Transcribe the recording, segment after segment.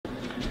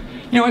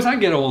as I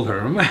get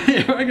older,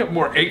 I get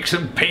more aches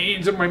and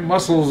pains, and my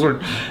muscles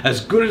are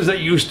as good as they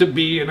used to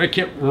be, and I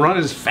can't run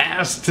as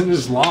fast and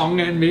as long,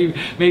 and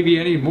maybe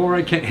anymore.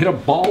 I can't hit a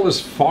ball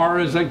as far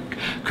as I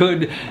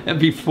could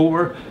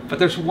before. But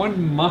there's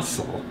one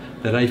muscle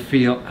that I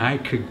feel I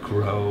could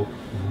grow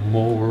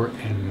more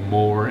and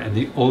more, and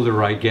the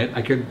older I get,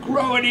 I could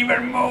grow it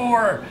even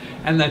more.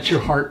 And that's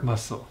your heart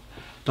muscle,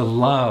 the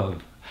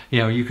love.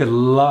 You could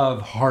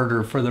love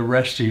harder for the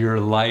rest of your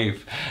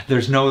life.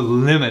 There's no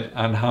limit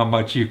on how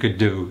much you could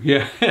do.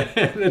 Yeah,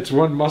 it's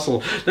one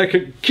muscle that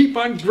could keep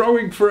on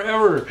growing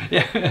forever.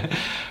 Yeah,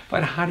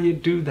 but how do you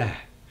do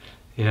that?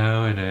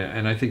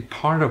 And I think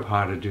part of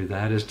how to do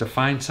that is to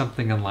find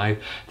something in life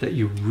that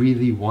you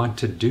really want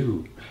to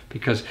do.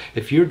 Because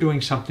if you're doing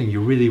something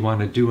you really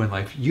want to do in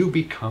life, you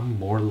become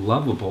more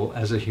lovable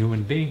as a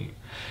human being.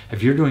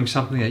 If you're doing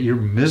something that you're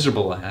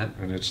miserable at,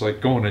 and it's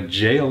like going to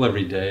jail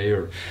every day,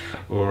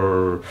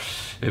 or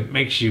it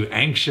makes you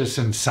anxious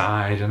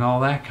inside and all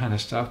that kind of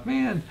stuff,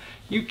 man,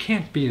 you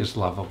can't be as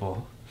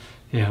lovable,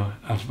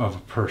 of a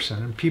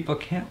person, and people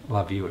can't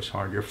love you as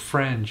hard. Your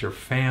friends, your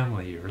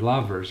family, your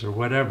lovers, or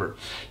whatever,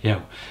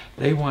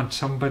 they want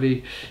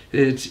somebody.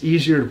 It's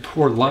easier to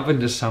pour love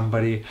into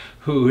somebody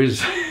who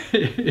is,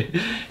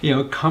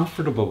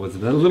 comfortable with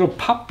it. A little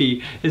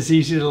puppy is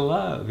easy to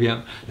love.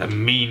 The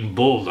mean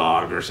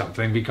bulldog or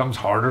something becomes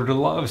harder to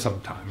love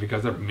sometimes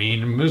because they're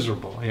mean and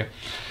miserable.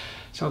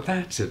 So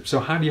that's it. So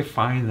how do you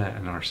find that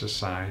in our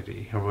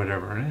society or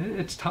whatever? And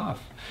it's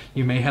tough.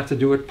 You may have to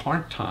do it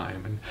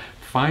part-time and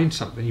find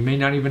something. You may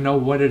not even know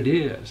what it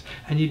is.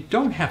 And you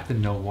don't have to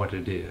know what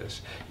it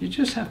is. You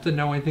just have to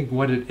know, I think,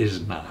 what it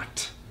is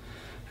not.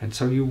 And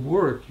so you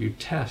work, you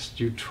test,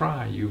 you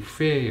try, you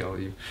fail,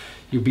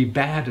 you be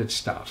bad at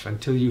stuff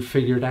until you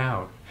figure it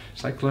out.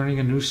 It's like learning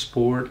a new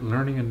sport,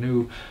 learning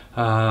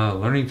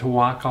to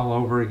walk all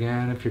over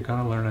again. If you're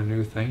going to learn a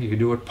new thing, you can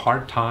do it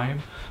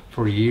part-time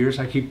for years.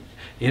 I keep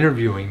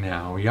interviewing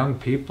now young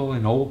people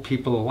and old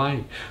people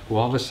alike who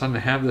all of a sudden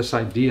have this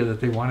idea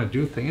that they want to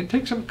do things. It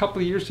takes them a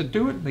couple of years to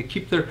do it, and they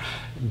keep their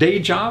day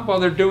job while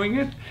they're doing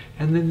it,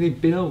 and then they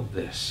build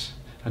this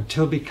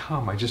until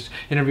become. I just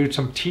interviewed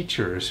some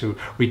teachers who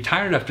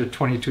retired after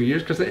 22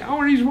 years because they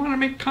always want to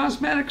make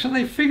cosmetics, and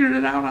they figured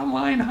it out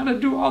online how to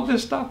do all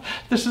this stuff.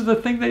 This is the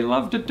thing they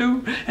love to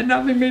do, and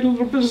now they made a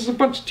little business. A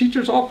bunch of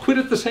teachers all quit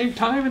at the same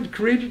time and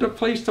created a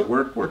place to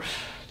work where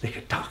they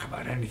could talk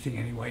about anything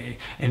anyway,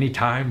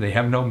 anytime. They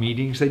have no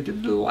meetings. They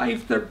did the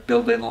life. They're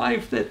building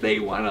life that they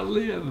want to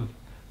live.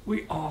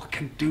 We all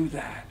can do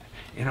that.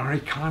 In our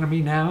economy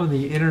now, and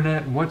the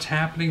internet and what's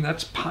happening,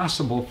 that's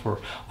possible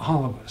for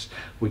all of us.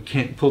 We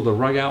can't pull the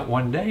rug out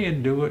one day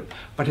and do it,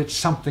 but it's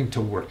something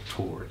to work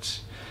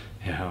towards.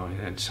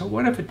 And so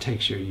what if it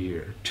takes you a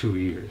year, 2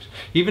 years?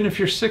 Even if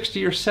you're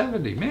 60 or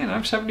 70, man,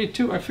 I'm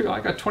 72. I feel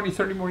I got 20,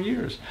 30 more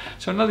years.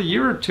 So another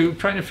year or two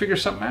trying to figure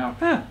something out,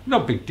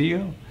 no big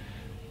deal.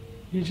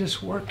 You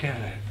just work at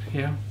it,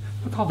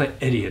 Look at all the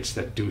idiots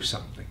that do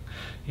something,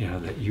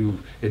 that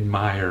you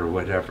admire or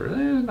whatever.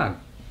 They're not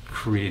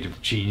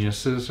creative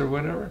geniuses or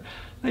whatever.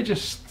 They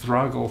just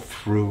struggle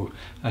through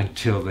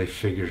until they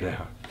figure it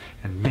out.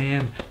 And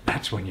man,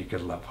 that's when you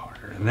can love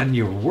harder. And then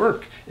your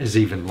work is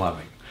even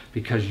loving,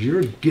 because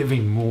you're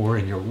giving more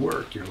in your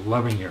work. You're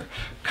loving your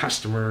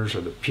customers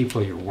or the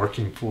people you're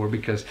working for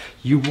because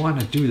you want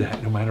to do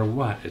that no matter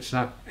what. It's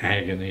not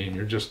agony and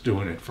you're just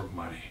doing it for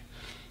money.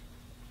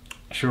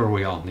 Sure,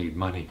 we all need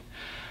money,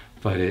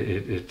 but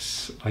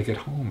it's like at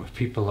home. If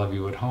people love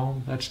you at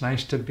home, that's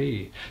nice to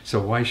be.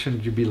 So why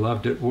shouldn't you be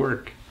loved at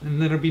work?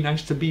 And then it'd be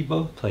nice to be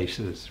both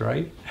places,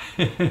 right?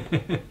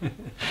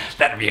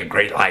 That'd be a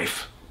great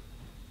life.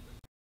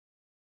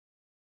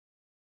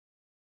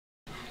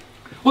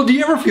 Well, do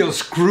you ever feel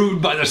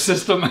screwed by the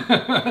system?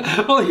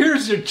 Well,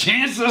 here's your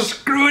chance to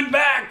screw it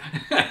back.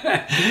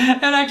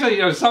 And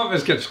actually, some of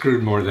us get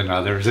screwed more than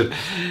others. And,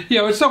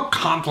 it's so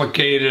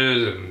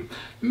complicated and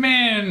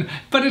man,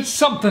 but it's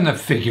something to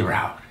figure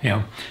out,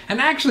 And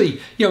actually,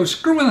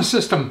 screwing the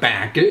system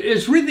back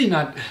is really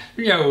not,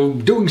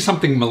 doing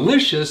something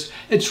malicious.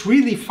 It's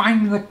really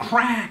finding the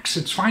cracks.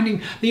 It's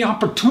finding the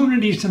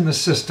opportunities in the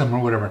system or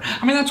whatever.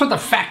 I mean, that's what the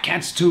fat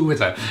cats do with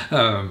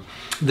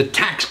the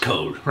tax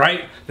code,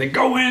 right? They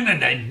go in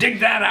and they dig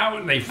that out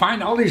and they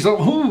find all these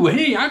little, oh,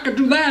 hey, I could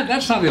do that.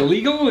 That's not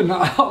illegal and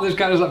all this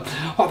kind of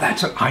stuff. Well,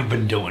 that's what I've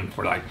been doing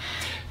for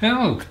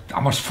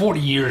almost 40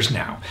 years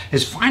now,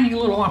 is finding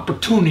little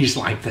opportunities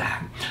like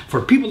that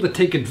for people to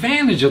take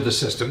advantage of the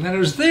system that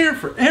is there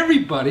for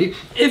everybody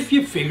if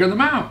you figure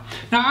them out.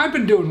 Now, I've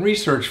been doing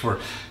research for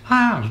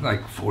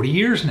like 40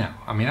 years now.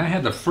 I mean, I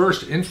had the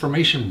first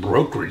information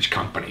brokerage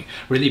company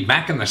really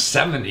back in the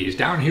 70s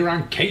down here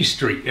on K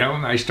Street,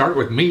 and I started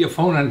with me, a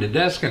phone on the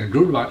desk, and it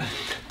grew to about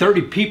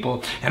 30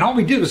 people, and all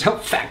we did was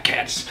help fat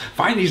cats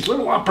find these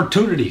little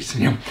opportunities,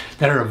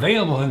 that are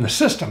available in the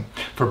system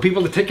for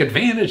people to take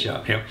advantage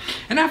of,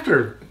 And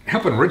after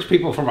helping rich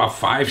people for about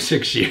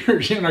 5-6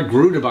 years, I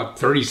grew to about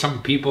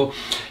 30-some people,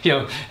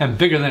 and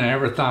bigger than I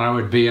ever thought I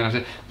would be, and I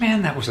said,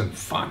 man, that wasn't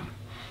fun.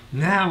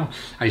 Now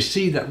I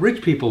see that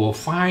rich people will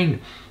find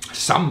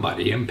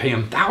somebody and pay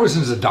them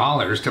thousands of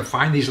dollars to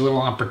find these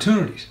little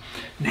opportunities.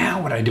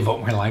 Now what I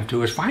devote my life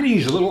to is finding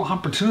these little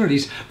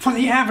opportunities for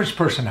the average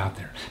person out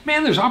there.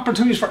 Man, there's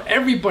opportunities for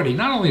everybody,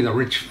 not only the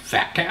rich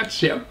fat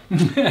cats. Yeah.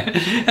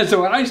 And so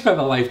what I spend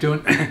my life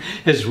doing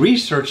is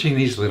researching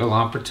these little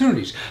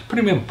opportunities,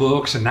 putting them in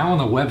books and now on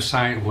the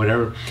website,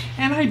 whatever.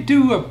 And I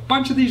do a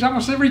bunch of these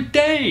almost every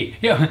day.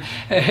 Yeah.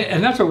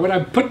 And that's what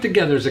I put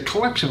together is a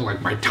collection,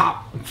 like my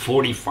top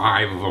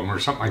 45 of them or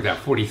something like that,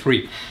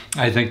 43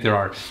 I think there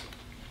are.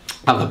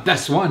 Of the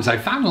best ones I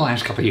found in the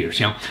last couple of years,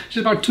 just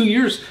about 2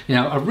 years,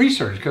 of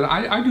research, because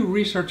I do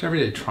research every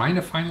day, trying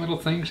to find little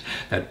things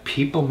that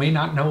people may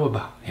not know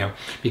about,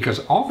 because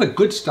all the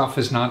good stuff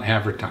is not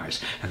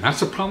advertised, and that's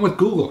the problem with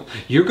Google.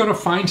 You're going to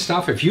find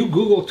stuff, if you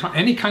Google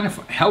any kind of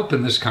help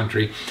in this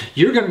country,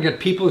 you're going to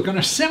get people who are going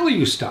to sell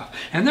you stuff,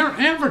 and they're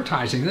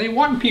advertising. They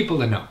want people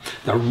to know.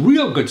 The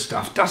real good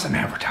stuff doesn't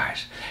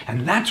advertise,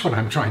 and that's what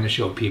I'm trying to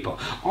show people.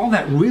 All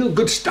that real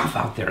good stuff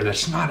out there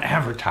that's not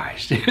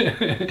advertised.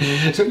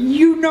 So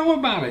you know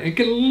about it and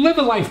can live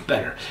a life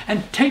better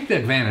and take the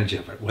advantage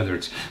of it, whether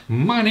it's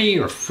money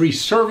or free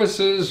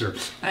services or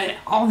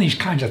all these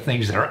kinds of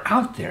things that are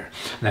out there.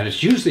 That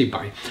is usually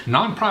by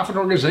nonprofit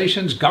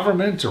organizations,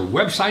 governments, or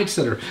websites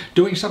that are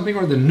doing something,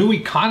 or the new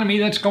economy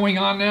that's going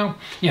on now.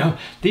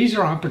 These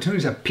are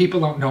opportunities that people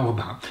don't know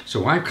about.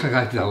 So I've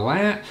collected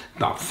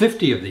about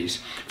 50 of these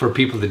for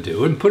people to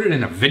do and put it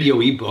in a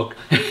video ebook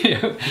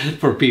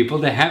for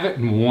people to have it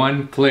in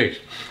one place.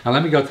 Now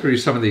let me go through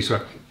some of these.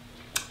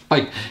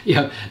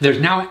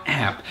 There's now an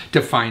app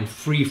to find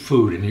free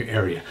food in your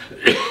area.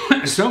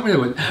 So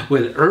many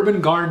with urban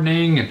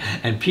gardening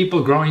and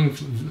people growing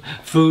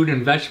food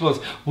and vegetables,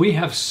 we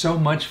have so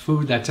much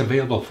food that's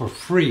available for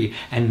free,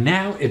 and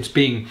now it's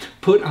being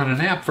put on an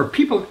app for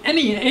people of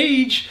any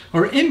age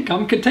or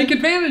income can take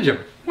advantage of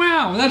it.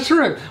 Wow, that's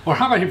right. Or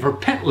how about for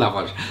pet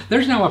lovers?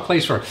 There's now a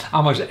place for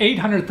almost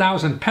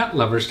 800,000 pet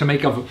lovers to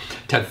make up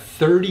to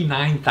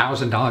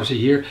 $39,000 a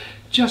year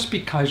just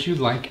because you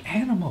like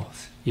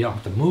animals. You don't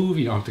have to move,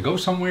 you don't have to go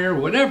somewhere,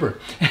 whatever.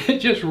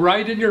 Just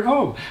right in your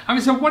home. I mean,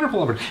 it's a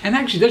wonderful opportunity. And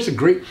actually, there's a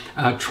great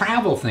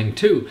travel thing,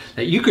 too,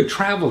 that you could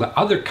travel to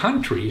other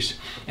countries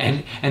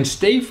and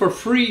stay for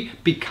free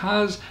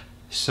because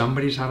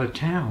somebody's out of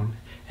town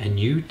and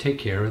you take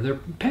care of their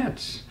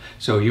pets.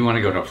 So you want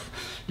to go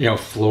to,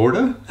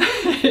 Florida?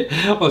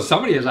 Well,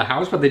 somebody has a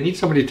house, but they need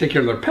somebody to take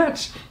care of their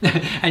pets.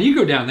 And you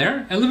go down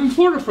there and live in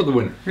Florida for the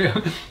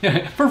winter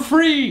for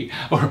free.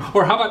 Or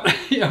how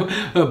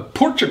about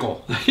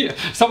Portugal,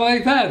 something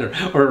like that,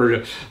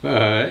 or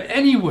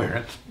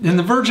anywhere in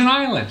the Virgin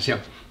Islands.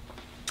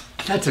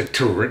 That's a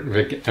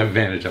terrific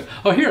advantage of.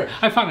 Oh, here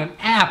I found an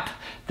app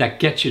that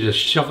gets you to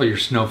shovel your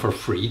snow for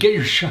free. You get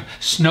your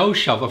snow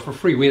shovel for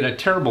free. We had a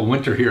terrible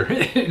winter here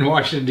in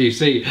Washington,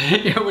 D.C.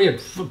 We had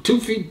 2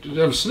 feet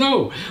of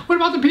snow. What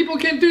about the people who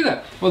can't do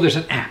that? Well, there's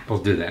an app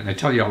that'll do that, and I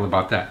tell you all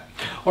about that.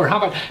 Or how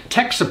about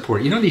tech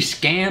support? These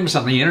scams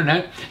on the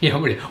internet?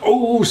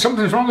 Oh,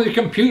 something's wrong with your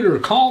computer.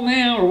 Call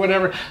now or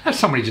whatever. That's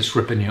somebody just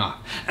ripping you off.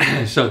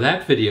 So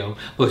that video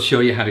will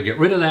show you how to get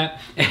rid of that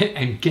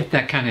and get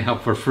that kind of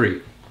help for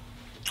free.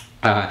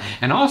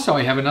 And also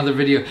I have another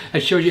video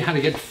that shows you how to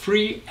get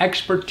free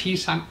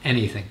expertise on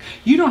anything.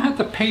 You don't have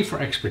to pay for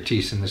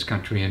expertise in this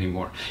country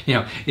anymore.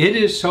 It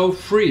is so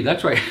free.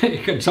 That's why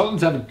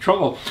consultants have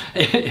trouble,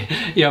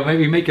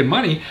 maybe making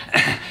money,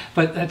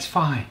 but that's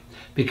fine.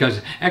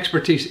 Because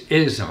expertise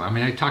is,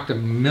 I talked to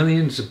not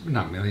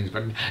millions,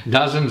 but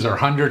dozens or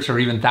hundreds or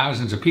even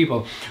thousands of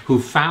people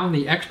who found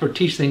the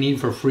expertise they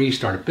need for free,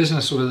 start a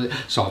business with it,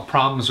 solve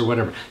problems or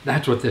whatever.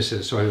 That's what this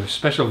is. So I have a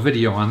special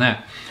video on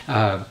that.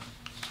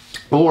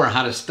 Or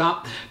how to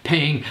stop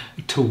paying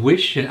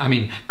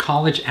tuition,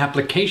 college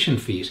application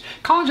fees.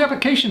 College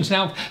applications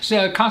now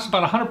cost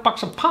about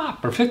 $100 a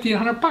pop, or 50 to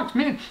 $100,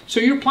 man. So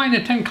you're applying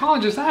to 10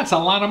 colleges, that's a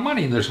lot of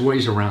money, and there's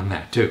ways around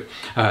that too.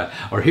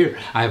 Or here,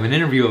 I have an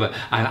interview of an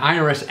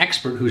IRS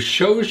expert who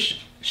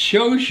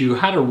shows you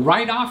how to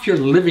write off your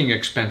living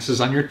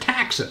expenses on your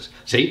taxes.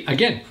 See,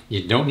 again,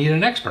 you don't need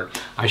an expert.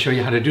 I show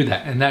you how to do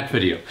that in that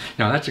video.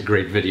 Now, that's a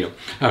great video.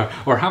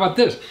 Or how about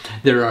this?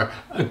 There are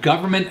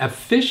government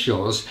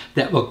officials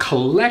that will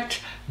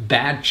collect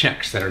bad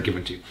checks that are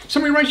given to you.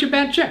 Somebody writes you a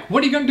bad check.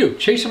 What are you going to do?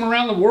 Chase them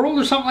around the world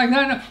or something like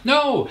that?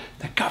 No,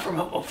 the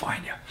government will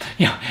find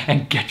you,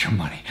 and get your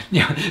money.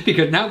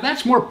 Because now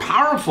that's more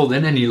powerful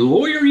than any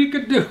lawyer you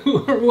could do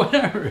or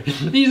whatever.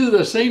 These are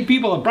the same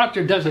people that brought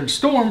your Desert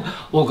Storm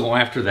will go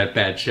after that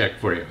bad check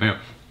for you.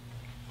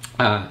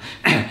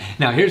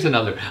 Now here's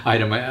another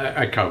item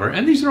I cover,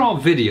 and these are all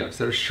videos.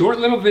 They're short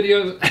little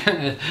videos,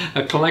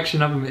 a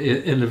collection of them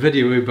in the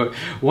video ebook.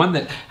 One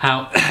that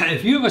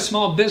if you have a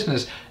small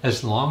business,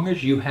 as long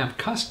as you have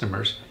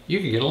customers, you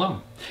can get a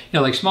loan.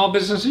 Like small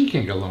businesses, you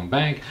can't get a loan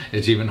bank.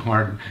 It's even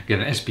hard to get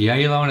an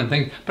SBA loan and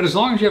things. But as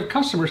long as you have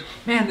customers,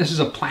 man, this is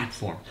a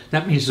platform.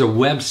 That means it's a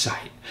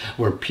website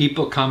where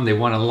people come, they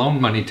want to loan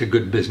money to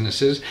good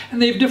businesses,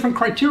 and they have different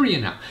criteria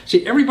now.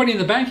 See, everybody in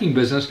the banking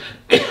business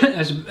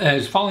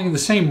is following the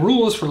same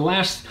rules for the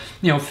last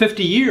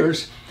 50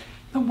 years.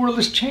 The world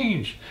has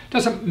changed.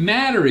 Doesn't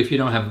matter if you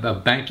don't have a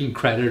banking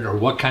credit or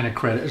what kind of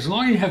credit. As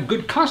long as you have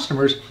good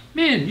customers,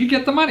 man, you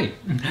get the money.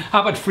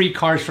 How about free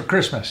cars for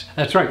Christmas?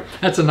 That's right.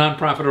 That's a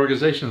nonprofit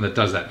organization that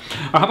does that.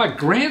 Or how about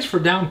grants for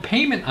down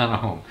payment on a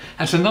home?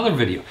 That's another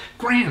video.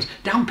 Grants,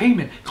 down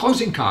payment,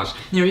 closing costs.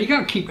 You know, you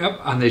got to keep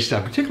up on this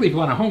stuff, particularly if you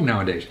want a home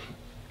nowadays.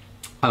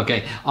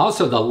 Okay.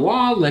 Also, the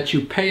law lets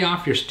you pay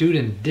off your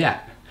student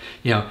debt.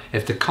 You know,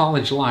 if the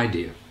college lied to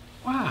you.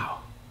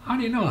 Wow. How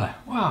do you know that?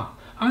 Wow.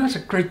 I mean, that's a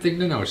great thing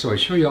to know. So I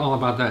show you all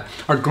about that.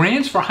 Or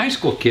grants for high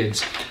school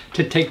kids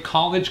to take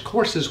college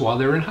courses while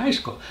they're in high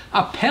school.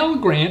 A Pell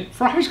Grant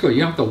for high school.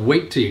 You don't have to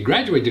wait till you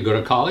graduate to go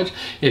to college.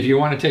 If you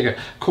want to take a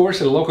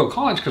course at a local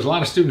college, because a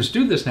lot of students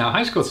do this now,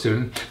 high school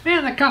students,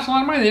 man, that costs a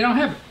lot of money. They don't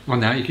have it. Well,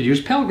 now you could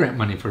use Pell Grant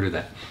money for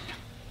that.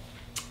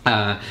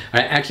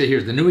 Actually,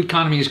 here's the new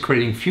economy is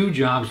creating few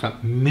jobs,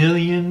 but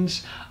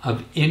millions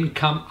of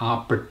income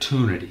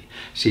opportunity.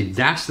 See,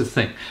 that's the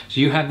thing. So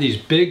you have these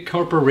big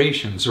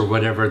corporations or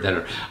whatever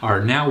that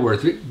are now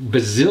worth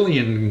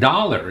bazillion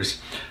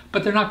dollars,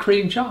 but they're not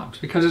creating jobs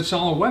because it's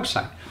all a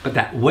website. But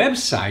that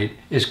website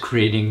is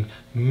creating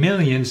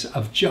millions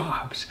of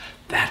jobs.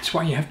 That's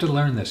why you have to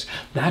learn this.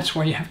 That's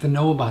why you have to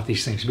know about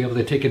these things to be able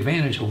to take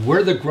advantage of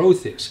where the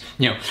growth is.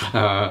 You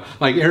know,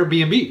 like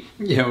Airbnb.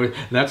 You know,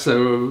 that's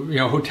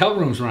hotel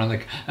rooms around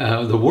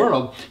the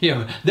world. You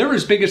know, they're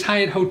as big as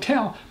Hyatt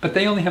Hotel, but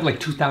they only have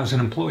like 2,000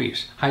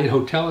 employees. Hyatt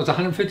Hotel has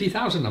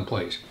 150,000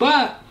 employees,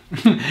 but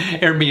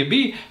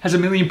Airbnb has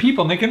 1 million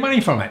people making money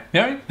from it,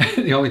 right?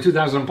 The only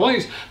 2,000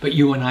 employees, but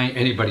you and I,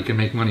 anybody can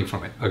make money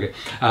from it. Okay.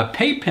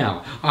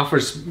 PayPal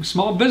offers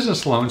small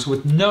business loans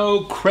with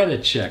no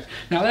credit check.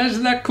 Now,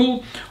 isn't that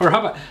cool? Or how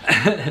about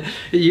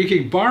you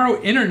can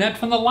borrow internet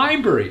from the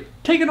library?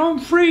 Take it home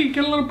free.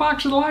 Get a little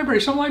box at the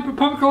library. Some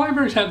public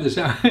libraries have this.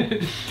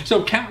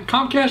 So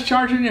Comcast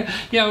charging you,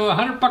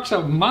 $100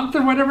 a month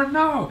or whatever?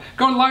 No.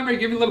 Go to the library,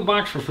 give you a little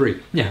box for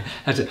free. Yeah,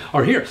 that's it.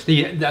 Or here,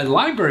 the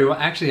library will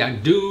actually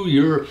do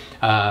your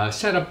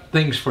set up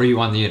things for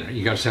you on the internet.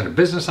 You got to set a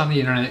business on the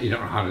internet. You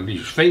don't know how to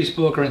use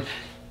Facebook or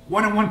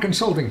one-on-one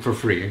consulting for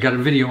free. I got a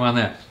video on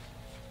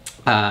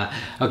that.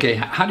 Okay,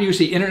 how do you use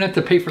the internet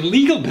to pay for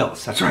legal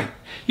bills? That's right.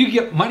 You can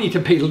get money to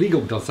pay legal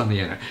bills on the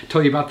internet.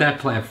 Tell you about that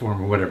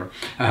platform or whatever.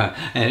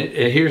 And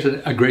here's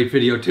a great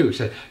video too. It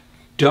said,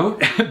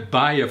 don't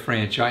buy a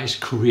franchise,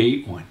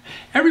 create one.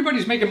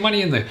 Everybody's making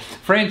money in the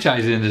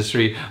franchise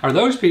industry are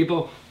those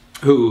people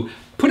who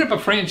put up a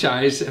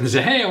franchise and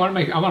say, hey, I want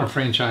a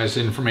franchise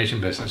information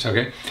business,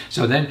 okay?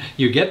 So then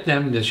you get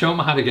them to show them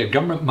how to get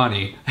government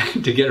money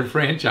to get a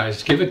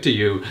franchise, give it to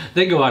you,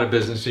 they go out of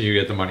business and you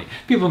get the money.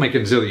 People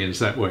making zillions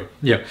that way,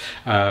 yeah.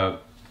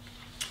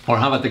 Or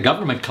how about the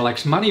government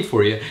collects money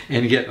for you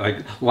and you get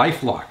like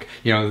LifeLock?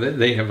 You know,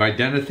 they have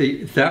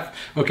identity theft.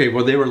 Okay,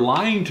 well, they were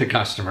lying to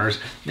customers,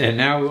 and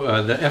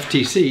now the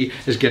FTC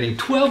is getting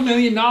 $12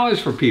 million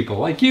for people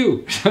like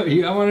you. So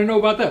I want to know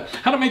about that.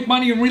 How to make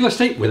money in real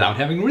estate without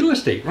having real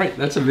estate. Right,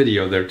 that's a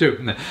video there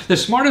too. The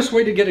smartest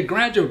way to get a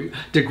graduate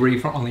degree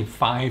for only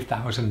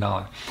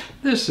 $5,000.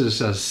 This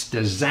is a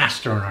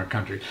disaster in our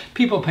country.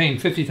 People paying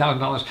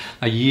 $50,000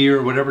 a year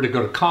or whatever to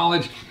go to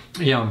college.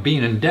 You know,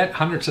 being in debt,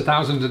 hundreds of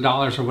thousands of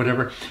dollars or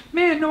whatever.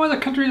 Man, no other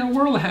country in the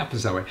world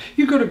happens that way.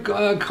 You go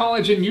to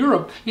college in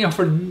Europe, you know,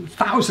 for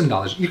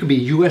 $1,000. You could be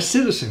a U.S.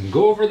 citizen.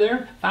 Go over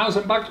there,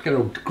 $1,000, get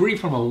a degree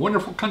from a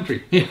wonderful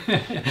country.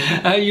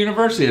 A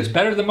university. It's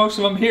better than most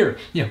of them here.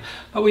 You know,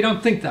 but we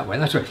don't think that way.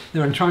 That's what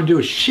they're trying to do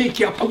is shake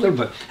you up a little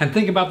bit and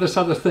think about this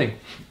other thing.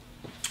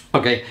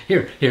 Okay,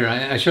 here,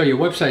 I show you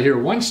a website here.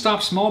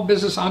 One-stop small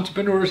business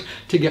entrepreneurs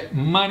to get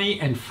money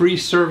and free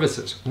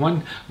services.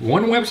 One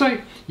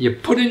website, you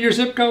put in your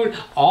zip code,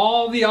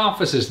 all the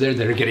offices there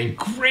that are getting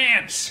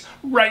grants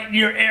right in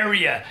your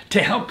area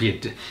to help you,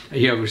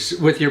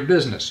 with your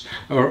business.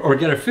 Or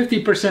get a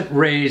 50%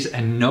 raise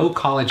and no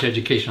college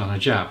education on a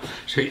job.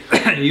 So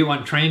you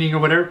want training or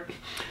whatever?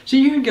 So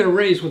you can get a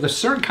raise with a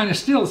certain kind of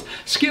skills.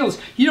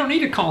 You don't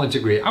need a college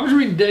degree. I was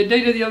reading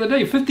data the other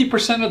day,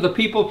 50% of the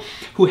people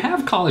who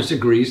have college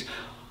degrees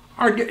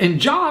are in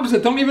jobs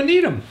that don't even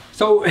need them.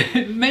 So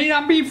it may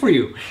not be for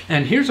you.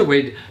 And here's a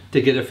way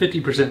to get a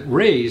 50%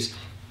 raise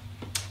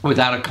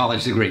without a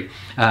college degree.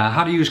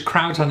 How to use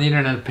crowds on the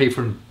internet to pay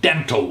for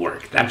dental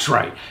work. That's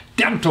right,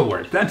 dental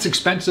work. That's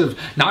expensive,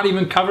 not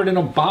even covered in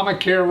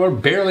Obamacare or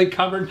barely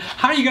covered.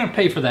 How are you gonna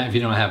pay for that if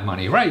you don't have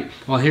money, right?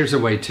 Well, here's a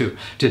way to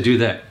do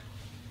that.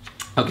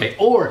 Okay,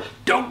 or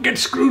don't get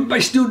screwed by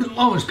student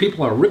loans.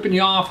 People are ripping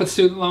you off with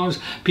student loans.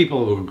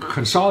 People who are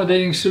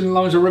consolidating student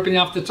loans are ripping you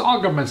off. That's all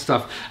government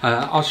stuff.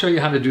 I'll show you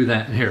how to do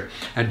that in here.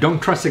 And don't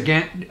trust a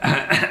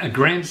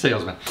grant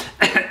salesman.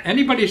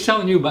 Anybody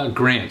selling you about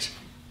grants,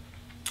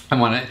 I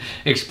want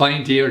to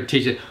explain to you or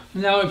teach you.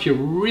 No, if you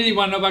really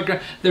want to know about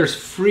grants, there's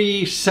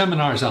free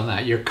seminars on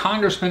that. Your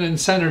congressman and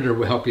senator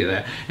will help you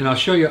there. And I'll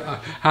show you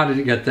how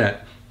to get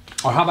that.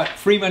 Or how about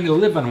free money to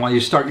live on while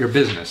you start your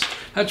business?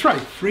 That's right,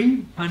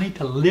 free money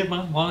to live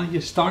on while you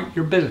start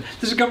your business.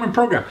 This is a government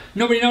program.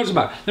 Nobody knows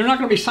about it. There are not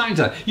going to be signs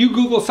on it. You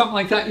Google something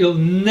like that, you'll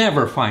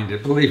never find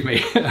it. Believe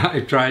me,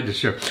 I've tried to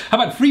show.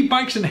 How about free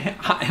bikes and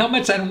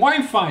helmets and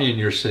Wi-Fi in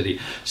your city?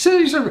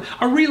 Cities are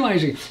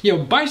realizing,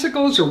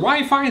 bicycles or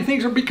Wi-Fi and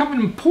things are becoming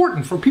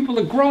important for people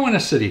to grow in a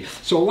city.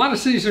 So a lot of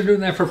cities are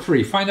doing that for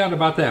free. Find out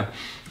about that.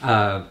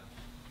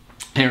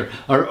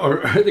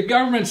 Or the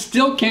government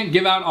still can't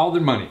give out all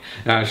their money.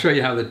 I'll show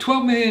you how the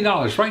 $12 million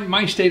right in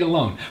my state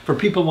alone for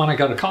people who want to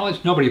go to college,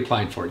 nobody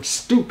applied for it.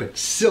 Stupid,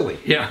 silly.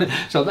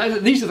 So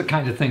these are the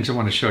kinds of things I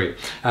want to show you.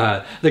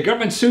 The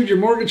government sued your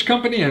mortgage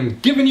company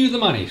and given you the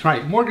money.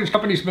 Right, mortgage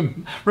companies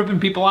been ripping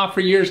people off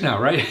for years now,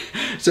 right?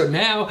 So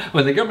now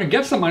when the government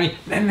gets the money,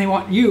 then they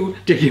want you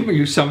to give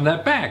you some of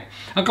that back.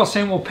 Uncle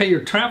Sam will pay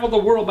your travel the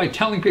world by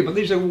telling people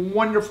these are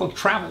wonderful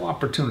travel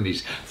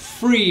opportunities,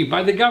 free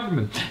by the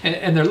government,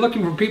 and they're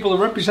looking for people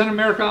to represent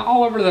America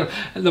all over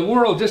the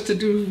world just to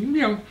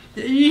do,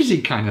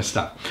 easy kind of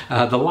stuff.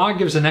 The law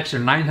gives an extra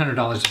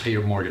 $900 to pay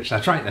your mortgage.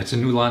 That's right, that's a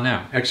new law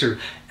now. Extra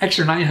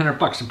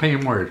 $900 to pay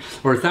your mortgage.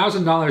 Or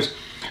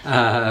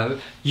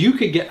 $1,000, you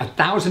could get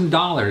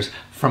 $1,000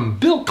 from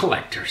bill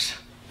collectors.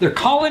 They're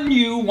calling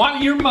you,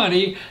 want your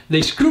money,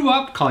 they screw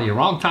up, call you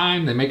wrong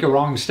time, they make a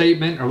wrong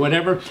statement or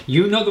whatever.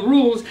 You know the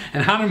rules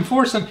and how to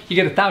enforce them. You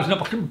get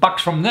 $1,000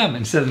 from them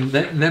instead of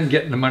them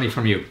getting the money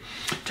from you.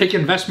 Take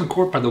Investment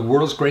Corp by the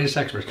world's greatest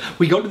experts.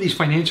 We go to these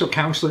financial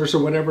counselors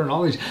or whatever and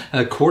all these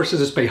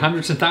courses that pay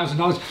hundreds and thousands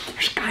of dollars.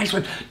 There's guys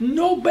with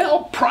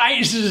Nobel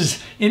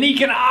Prizes in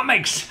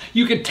economics.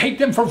 You could take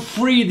them for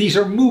free. These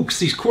are MOOCs,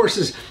 these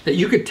courses that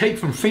you could take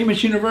from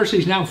famous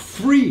universities now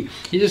free.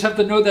 You just have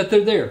to know that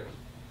they're there.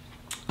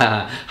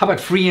 How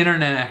about free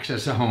internet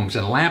access to homes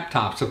and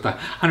laptops up to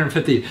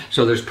 $150?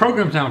 So there's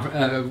programs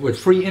now with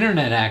free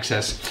internet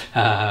access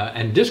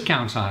and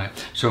discounts on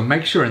it. So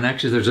make sure, and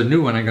actually there's a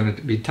new one I'm going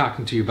to be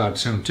talking to you about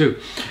soon too.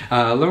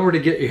 Learn where to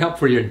get your help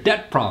for your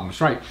debt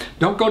problems, right?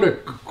 Don't go to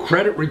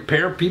credit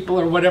repair people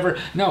or whatever.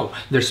 No,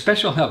 there's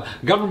special help.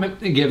 Government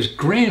gives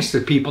grants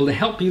to people to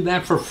help you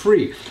that for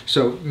free.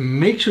 So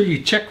make sure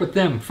you check with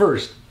them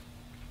first.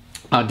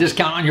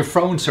 Discount on your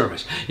phone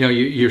service,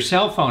 your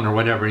cell phone or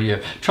whatever, you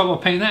have trouble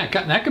paying that.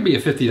 That could be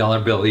a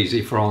 $50 bill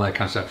easy for all that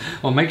kind of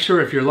stuff. Well, make sure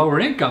if you're lower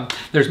income,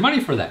 there's money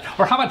for that.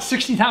 Or how about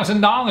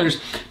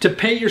 $60,000 to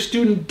pay your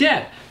student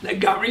debt?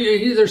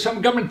 There's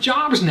some government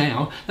jobs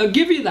now, they'll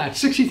give you that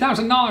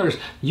 $60,000.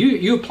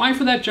 You apply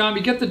for that job,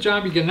 you get the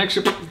job, you get an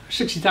extra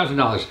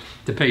 $60,000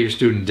 to pay your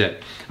student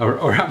debt.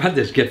 Or how about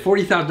this, get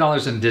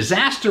 $40,000 in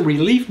disaster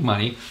relief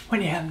money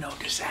when you have no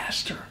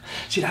disaster.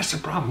 See, that's the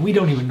problem. We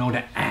don't even know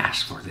to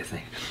ask for the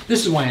thing.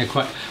 This is why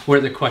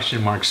where the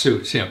question mark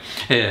suits.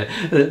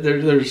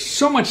 There's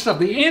so much stuff.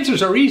 The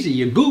answers are easy.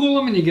 You Google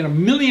them and you get a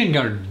million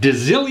or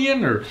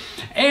gazillion or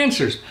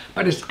answers,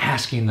 but it's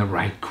asking the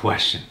right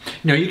question.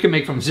 You can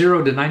make from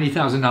 $0 to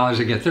 $90,000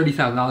 and get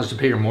 $30,000 to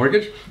pay your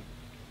mortgage,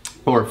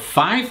 or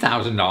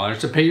 $5,000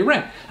 to pay your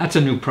rent. That's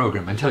a new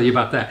program. I'll tell you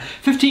about that.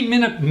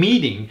 15-minute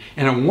meeting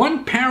and a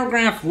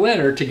 1-paragraph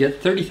letter to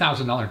get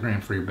 $30,000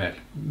 grant for your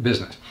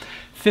business.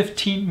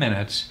 15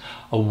 minutes,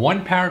 a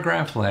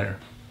 1-paragraph letter.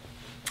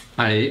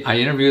 I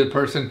interviewed the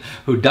person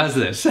who does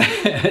this,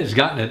 has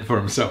gotten it for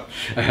himself.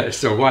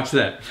 So watch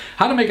that.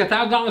 How to make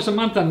 $1,000 a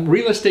month on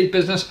real estate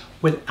business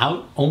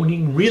without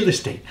owning real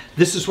estate.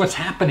 This is what's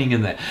happening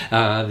in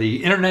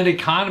the internet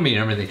economy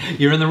and everything.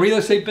 You're in the real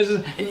estate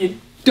business and you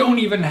don't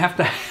even have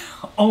to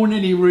own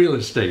any real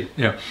estate.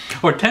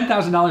 Or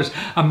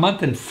 $10,000 a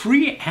month in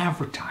free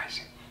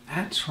advertising.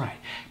 That's right.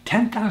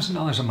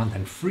 $10,000 a month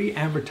in free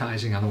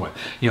advertising on the web.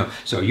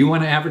 So you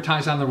want to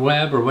advertise on the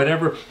web or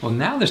whatever. Well,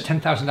 now there's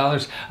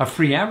 $10,000 of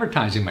free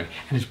advertising money,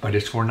 but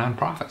it's for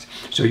nonprofits.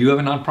 So you have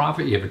a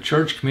nonprofit, you have a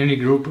church, community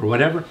group, or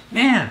whatever.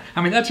 Man,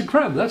 I mean, that's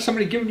incredible. That's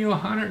somebody giving you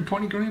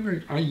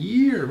 $120,000 a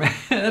year. Man,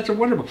 that's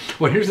wonderful.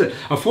 Well, here's a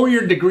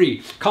 4-year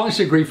degree, college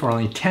degree for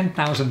only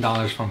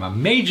 $10,000 from a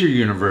major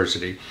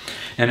university.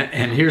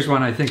 And here's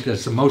one I think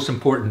that's the most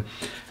important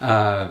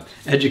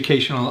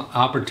educational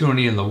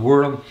opportunity in the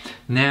world.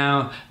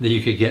 Now that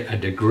you could get a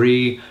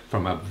degree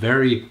from a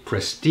very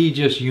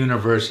prestigious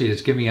university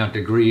that's giving out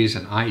degrees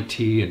in IT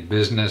and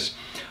business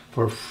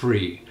for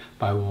free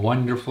by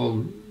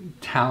wonderful,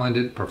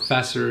 talented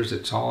professors.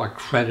 It's all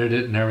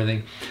accredited and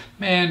everything.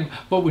 Man,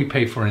 what we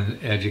pay for in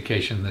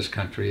education in this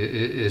country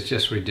is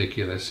just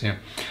ridiculous.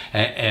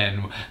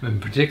 And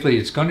particularly,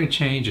 it's going to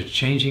change. It's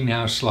changing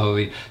now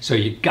slowly. So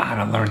you got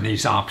to learn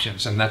these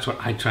options, and that's what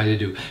I try to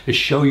do: is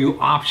show you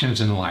options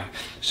in life.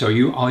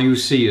 So all you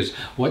see is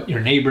what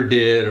your neighbor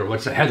did, or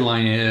what the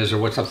headline is, or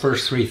what's the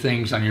first 3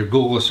 things on your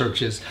Google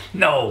searches.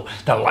 No,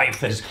 the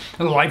life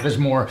is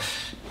more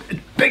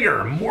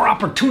bigger, more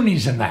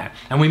opportunities than that.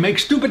 And we make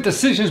stupid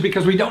decisions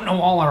because we don't know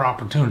all our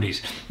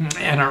opportunities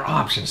and our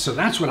options. So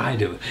that's what I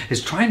do,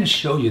 is trying to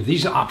show you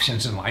these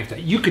options in life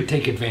that you could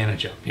take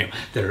advantage of,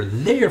 that are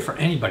there for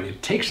anybody.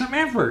 It takes some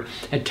effort,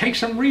 it takes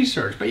some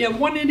research, but you have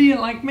one idiot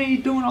like me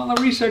doing all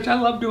the research. I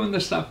love doing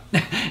this stuff.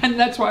 And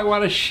that's why I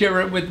want to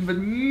share it with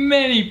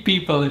many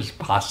people as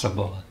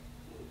possible.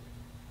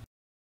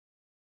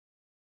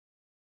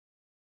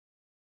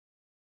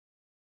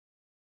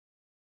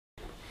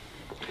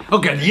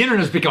 Okay, the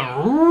internet has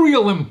become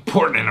real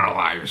important in our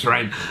lives,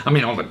 right? I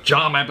mean, all the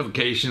job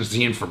applications,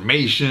 the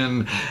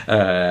information,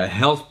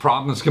 health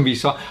problems can be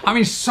solved. I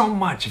mean, so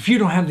much. If you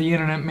don't have the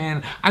internet,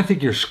 man, I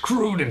think you're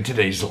screwed in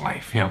today's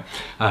life,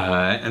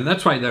 and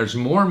that's why there's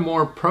more and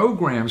more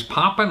programs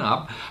popping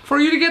up for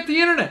you to get the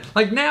internet.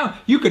 Like now,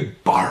 you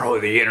could borrow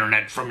the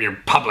internet from your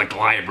public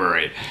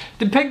library.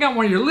 Depending on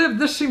where you live,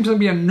 this seems to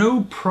be a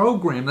new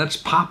program that's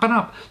popping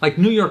up. Like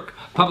New York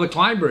public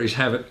libraries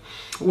have it,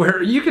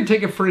 where you can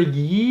take it for a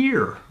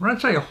year.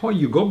 That's like,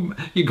 you go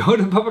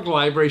to the public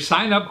library,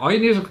 sign up, all you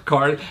need is a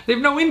card. They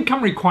have no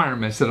income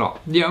requirements at all,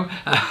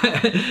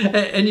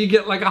 and you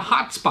get like a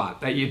hotspot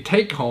that you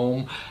take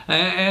home,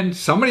 and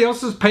somebody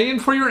else is paying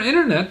for your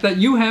internet that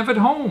you have at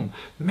home.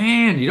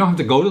 Man, you don't have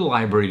to go to the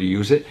library to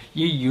use it.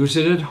 You use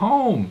it at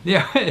home.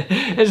 Yeah,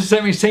 it's the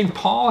same. St.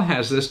 Paul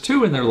has this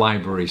too in their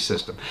library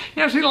system.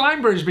 See, the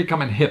library is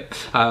becoming hip.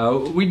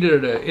 We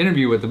did an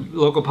interview with the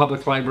local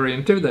public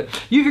librarian too, that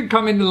you could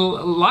come into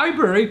the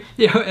library,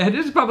 at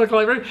his public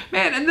library,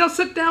 man, and they'll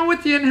sit down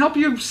with you and help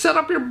you set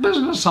up your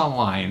business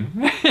online.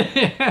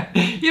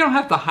 You don't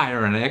have to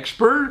hire an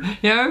expert,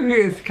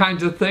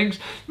 kinds of things.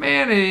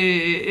 Man,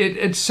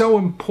 it's so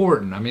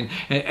important. I mean,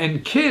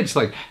 and kids,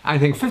 like, I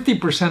think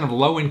 50% of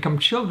low-income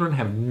children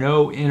have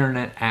no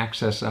internet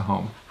access at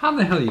home. How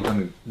the hell are you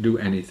going to do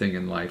anything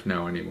in life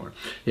now anymore?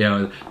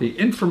 The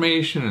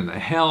information and the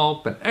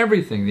help and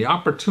everything, the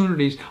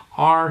opportunities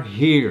are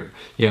here,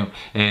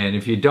 and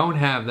if you don't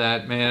have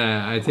that,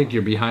 man, I think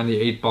you're behind the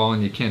 8 ball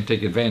and you can't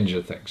take advantage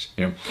of things,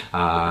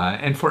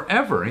 and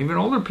forever. Even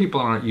older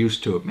people aren't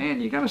used to it.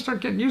 Man, you got to start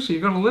getting used to it.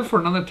 You're going to live for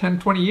another 10,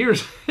 20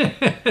 years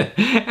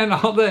and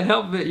all the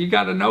help that you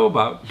got to know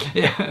about,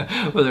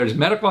 whether it's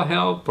medical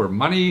help or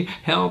money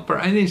help or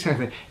any kind of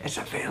thing, it's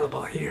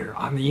available here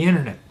on the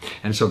internet.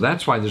 And so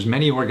that's why there's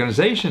many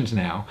organizations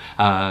now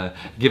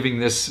giving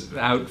this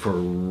out for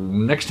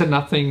next to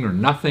nothing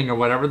or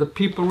whatever. The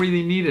people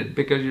really need it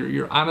because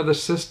you're out of the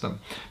system.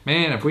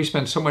 Man, if we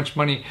spend so much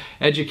money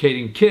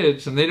educating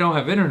kids and they don't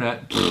have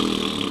internet,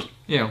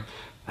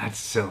 that's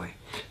silly.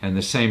 And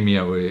the same,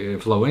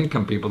 if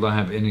low-income people don't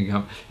have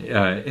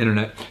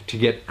internet to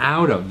get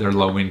out of their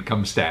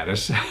low-income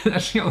status,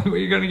 that's the only way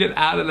you're going to get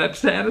out of that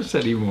status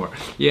anymore.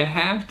 You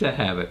have to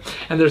have it.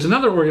 And there's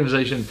another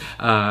organization,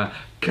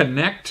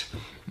 Connect.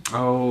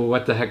 Oh,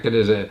 what the heck it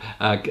is?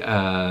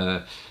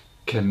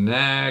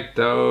 Connect.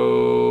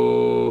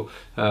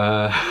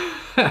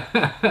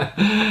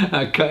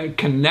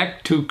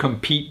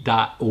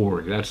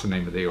 Connect2compete.org. That's the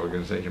name of the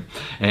organization.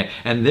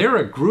 And they're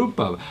a group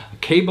of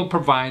cable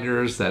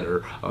providers that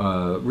are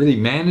really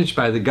managed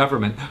by the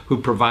government, who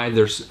provide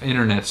their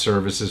internet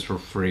services for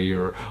free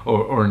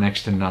or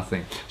next to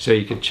nothing. So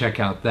you could check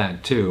out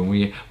that too. And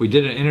we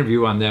did an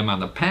interview on them on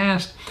the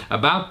past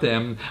about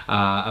them,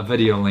 a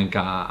video link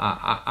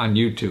on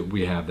YouTube.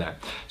 We have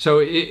that. So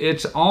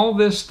it's all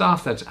this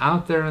stuff that's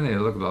out there, and they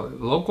look at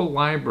the local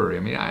library. I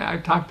mean,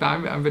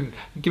 I've been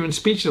giving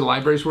speeches to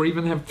libraries where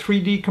even have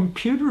 3D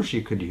computers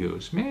you could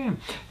use. Man,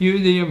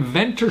 the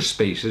inventor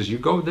spaces, you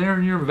go there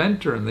and you're an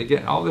inventor, and they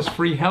get all this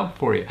free help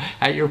for you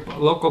at your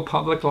local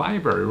public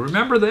library.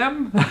 Remember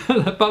them?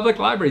 The public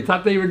library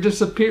thought they would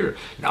disappear.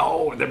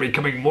 No, they're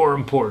becoming more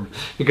important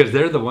because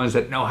they're the ones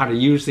that know how to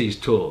use these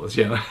tools,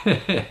 and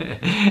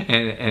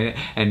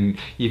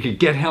you could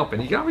get help,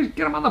 and you can always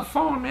get them on the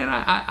phone, man.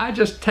 I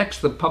just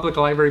text the public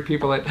library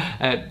people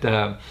at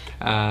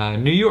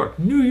New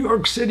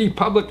York City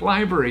Public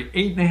Library,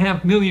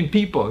 8.5 million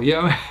people,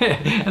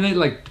 and they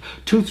like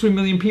 2-3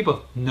 million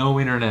people, no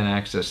internet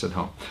access at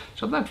home.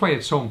 So that's why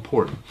it's so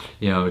important,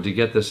 to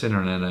get this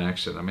internet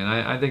access. I mean,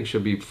 I think it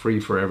should be free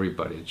for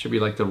everybody. It should be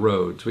like the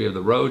roads. We have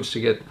the roads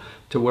to get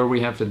to where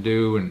we have to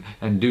do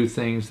and do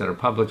things that are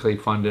publicly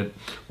funded.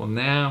 Well,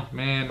 now,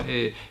 man,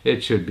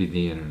 it should be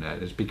the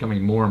internet. It's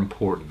becoming more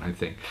important, I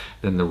think,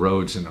 than the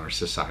roads in our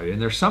society.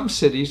 And there's some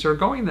cities that are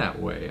going that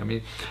way. I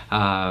mean,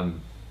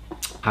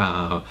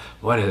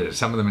 what is it?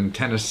 Some of them in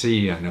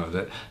Tennessee, I know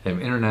that they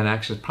have internet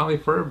access probably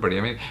for everybody.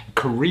 I mean,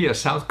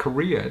 South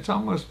Korea, it's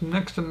almost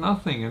next to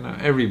nothing, and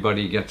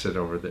everybody gets it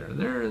over there.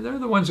 They're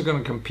the ones that are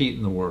going to compete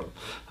in the world.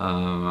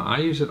 I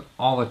use it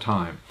all the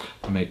time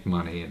to make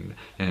money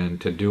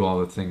and to do all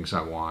the things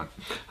I want.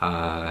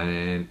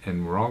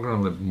 And we're all going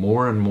to live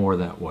more and more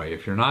that way.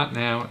 If you're not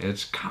now,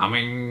 it's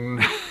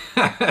coming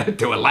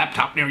to a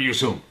laptop near you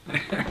soon.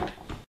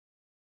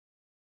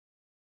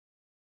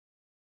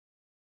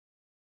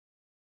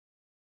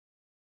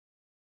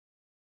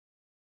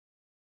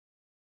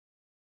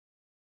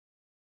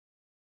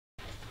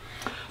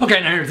 Okay,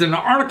 now here's an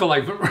article I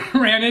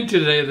ran into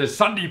today in the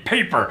Sunday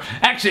paper.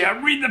 Actually, I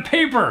read the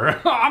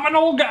paper. I'm an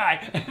old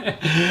guy.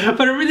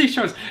 But it really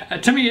shows,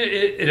 to me,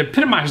 it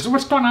epitomizes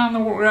what's going on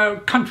in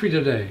the country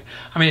today.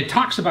 I mean, it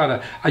talks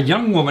about a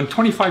young woman,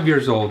 25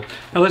 years old.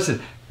 Now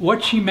listen,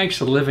 what she makes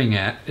a living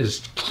at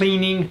is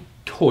cleaning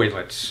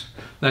toilets.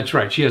 That's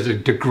right, she has a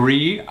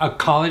degree, a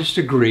college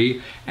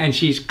degree, and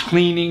she's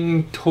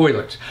cleaning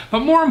toilets.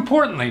 But more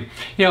importantly,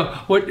 you know,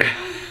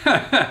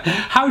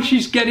 how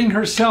she's getting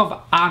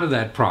herself out of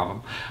that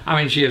problem. I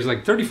mean, she has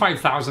like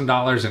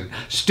 $35,000 in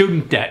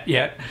student debt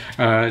yet.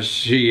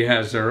 She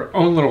has her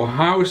own little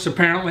house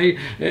apparently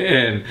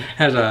and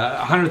has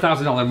a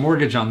 $100,000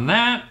 mortgage on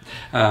that.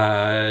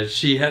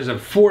 She has a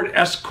Ford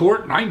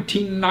Escort,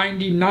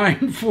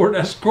 1999 Ford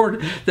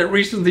Escort that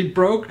recently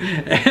broke,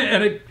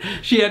 and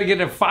she had to get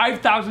a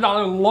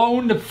 $5,000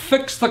 loan to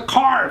fix the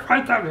car.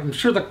 I'm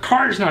sure the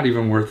car's not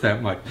even worth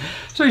that much.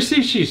 So you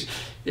see, she's,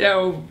 you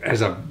know,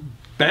 has a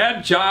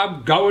bad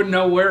job, going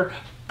nowhere,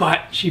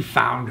 but she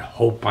found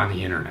hope on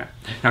the internet.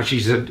 Now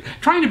she's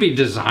trying to be a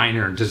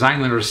designer,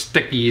 design little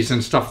stickies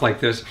and stuff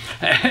like this.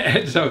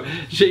 And so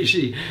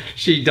she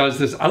does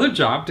this other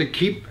job to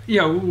keep,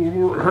 you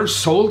know, her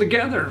soul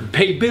together and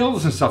pay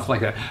bills and stuff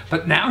like that.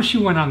 But now she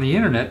went on the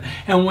internet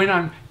and went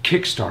on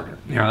Kickstarter.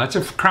 You know, that's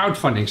a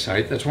crowdfunding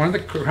site. That's one of the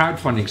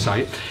crowdfunding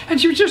sites.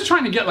 And she was just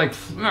trying to get like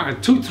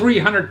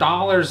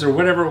 $200-300 or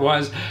whatever it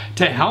was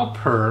to help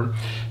her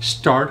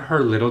start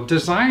her little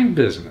design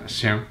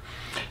business. You know,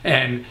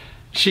 and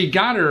she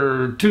got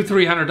her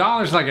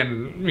 $200-300 like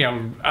in, you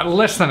know,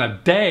 less than a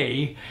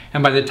day,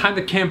 and by the time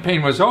the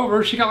campaign was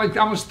over, she got like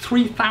almost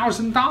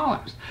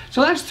 $3,000. So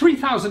that's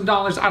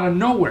 $3,000 out of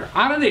nowhere,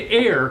 out of the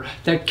air,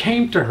 that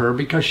came to her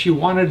because she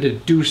wanted to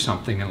do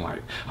something in life.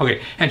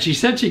 Okay, and she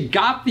said she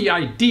got the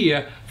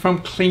idea from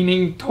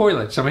cleaning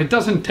toilets. I mean, it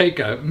doesn't take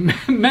a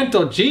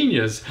mental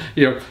genius,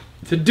 you know,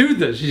 to do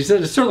this. She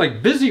said it's sort of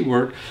like busy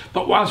work,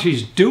 but while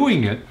she's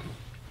doing it,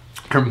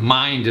 her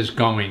mind is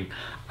going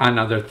on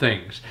other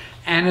things.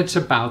 And it's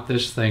about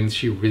this thing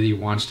she really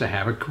wants to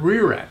have a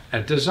career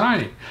at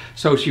designing.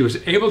 So she was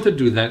able to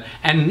do that.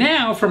 And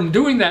now from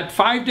doing that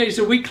 5 days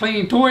a week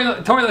cleaning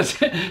toilets,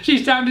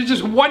 she's down to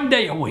just 1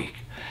 day a week.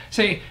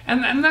 See,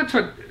 and that's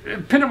what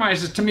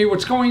epitomizes to me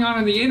what's going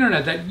on the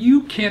internet, that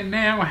you can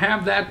now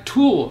have that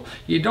tool.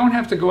 You don't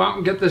have to go out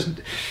and get this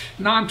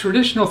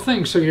non-traditional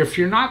thing. So if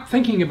you're not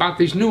thinking about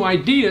these new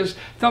ideas,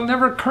 they'll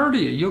never occur to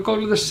you. You'll go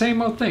to the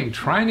same old thing,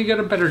 trying to get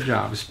a better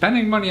job,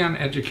 spending money on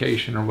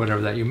education or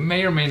whatever that you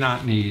may or may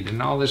not need, and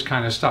all this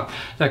kind of stuff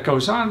that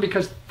goes on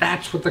because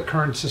that's what the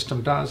current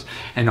system does.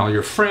 And all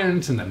your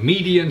friends and the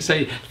media and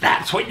say,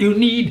 that's what you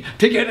need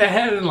to get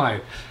ahead in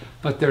life.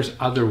 But there's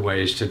other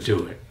ways to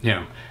do it, you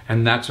know,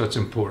 and that's what's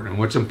important. And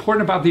what's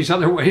important about these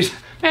other ways,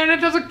 man,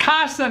 it doesn't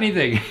cost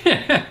anything.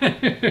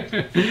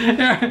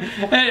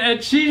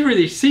 And she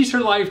really sees her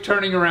life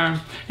turning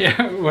around,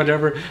 yeah,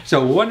 whatever.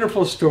 So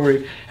wonderful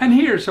story. And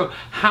here, so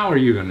how are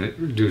you going to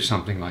do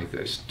something like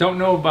this? Don't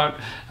know about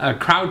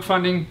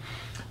crowdfunding?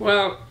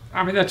 Well,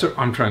 I mean, that's what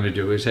I'm trying to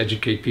do, is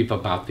educate people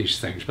about these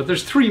things. But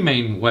there's 3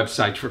 main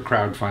websites for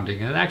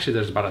crowdfunding, and actually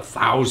there's about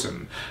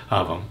 1,000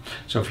 of them.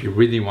 So if you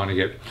really want to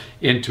get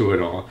into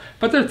it all.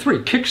 But there are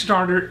 3,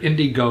 Kickstarter,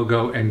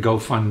 Indiegogo, and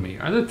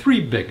GoFundMe are the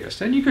 3 biggest.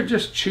 And you could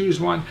just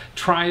choose one,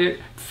 try it,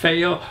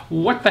 fail,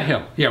 what the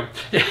hell. You know,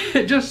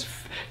 just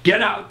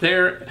get out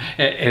there,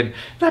 and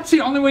that's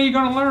the only way you're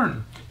going to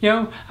learn. You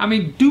know, I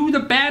mean, do the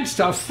bad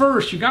stuff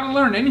first. You got to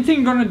learn.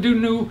 Anything you're going to do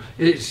new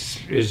it's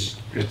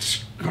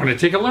going to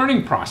take a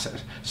learning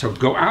process. So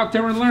go out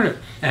there and learn it.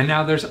 And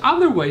now there's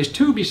other ways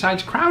too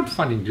besides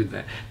crowdfunding to do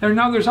that.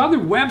 There's other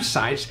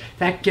websites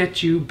that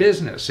get you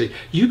business. See,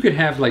 you could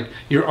have like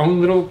your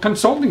own little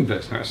consulting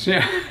business,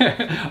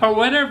 yeah, or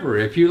whatever.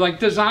 If you like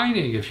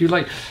designing, if you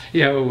like,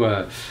 you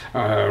know,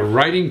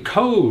 writing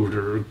code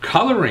or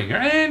coloring or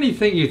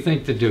anything you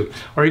think to do,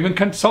 or even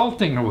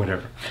consulting or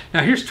whatever.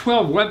 Now here's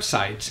 12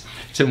 websites.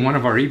 It's in one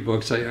of our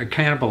ebooks. I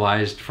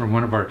cannibalized from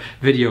one of our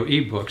video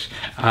ebooks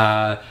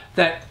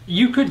that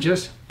you could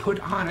just put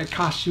on. It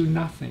costs you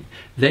nothing.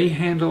 They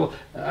handle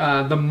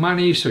the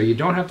money, so you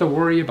don't have to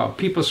worry about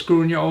people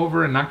screwing you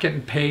over and not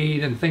getting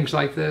paid and things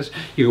like this.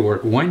 You can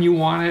work when you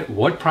want it,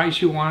 what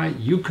price you want it.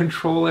 You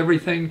control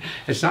everything.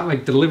 It's not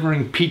like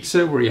delivering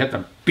pizza where you have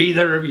to be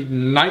there every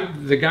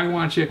night the guy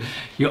wants you.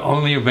 You're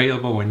only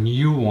available when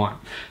you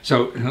want.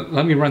 So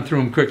let me run through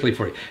them quickly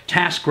for you.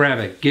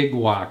 TaskRabbit,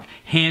 GigWalk,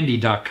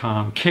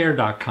 Handy.com,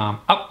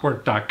 Care.com,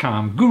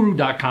 Upwork.com,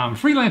 Guru.com,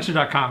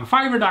 Freelancer.com,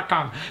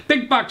 Fiverr.com,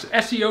 Big Bucks,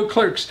 SEO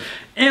Clerks,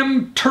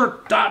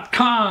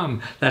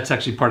 mturk.com. That's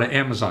actually part of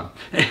Amazon.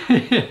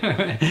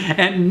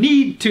 And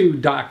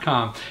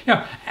Need2.com.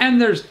 Yeah, and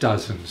there's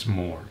dozens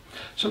more.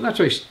 So that's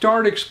why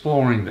start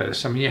exploring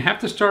this. I mean, you have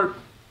to start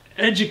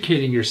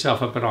educating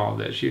yourself about all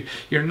this.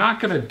 You're not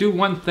going to do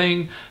one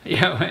thing,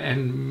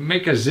 and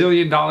make $1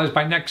 zillion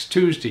by next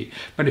Tuesday.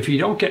 But if you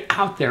don't get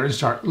out there and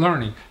start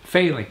learning,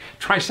 failing,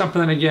 try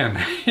something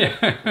again.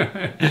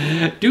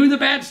 Do the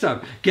bad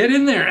stuff. Get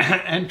in there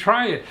and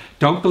try it.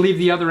 Don't believe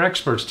the other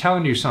experts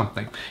telling you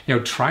something.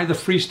 Try the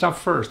free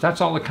stuff first.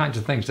 That's all the kinds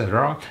of things that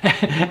are all,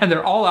 and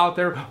they're all out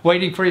there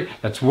waiting for you.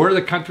 That's where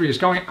the country is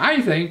going,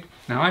 I think.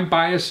 Now, I'm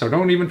biased, so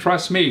don't even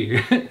trust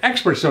me.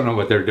 Experts don't know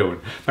what they're doing.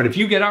 But if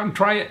you get out and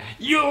try it,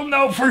 you'll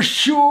know for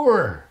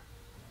sure.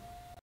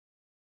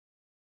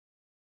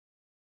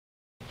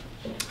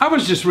 I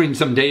was just reading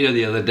some data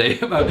the other day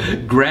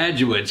about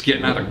graduates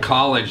getting out of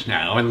college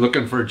now and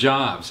looking for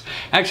jobs.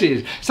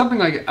 Actually, something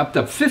like up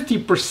to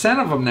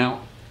 50% of them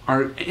now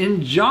are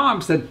in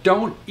jobs that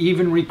don't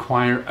even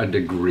require a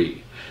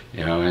degree.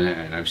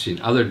 And I've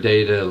seen other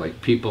data, like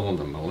people,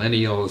 the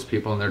millennials,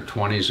 people in their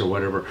 20s or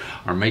whatever,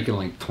 are making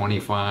like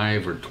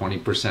 25 or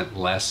 20%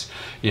 less,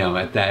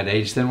 at that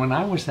age than when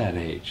I was that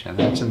age. And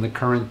that's in the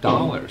current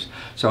dollars.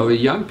 So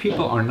young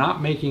people are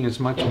not making as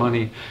much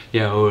money,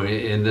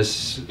 in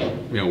this,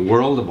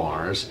 world of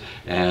ours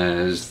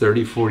as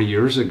 30, 40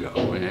 years ago.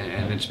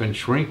 And it's been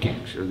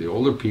shrinking. Sure, the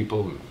older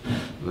people,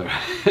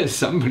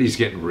 somebody's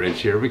getting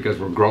rich here because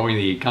we're growing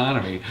the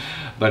economy,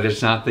 but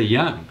it's not the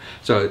young.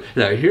 So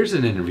here's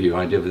an interview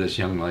I did with this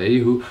young lady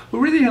who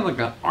really had like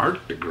an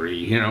art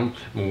degree,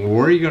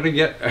 Where are you going to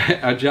get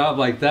a job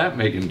like that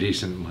making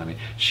decent money?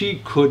 She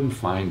couldn't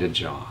find a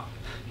job,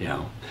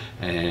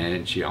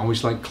 and she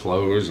always liked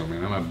clothes. I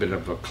mean, I'm a bit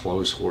of a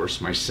clothes horse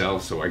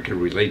myself, so I could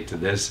relate to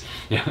this.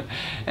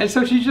 And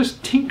so she's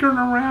just tinkering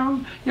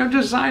around,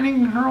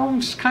 designing her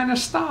own kind of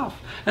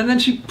stuff. And then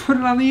she put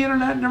it on the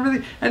internet and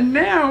everything. And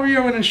now,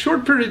 in a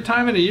short period of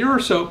time, in a year or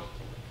so,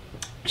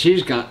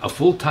 she's got a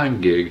full-time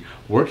gig,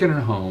 working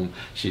at home.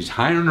 She's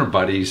hiring her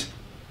buddies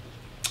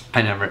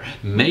and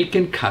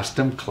making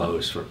custom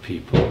clothes for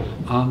people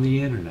on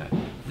the internet.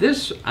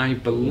 This, I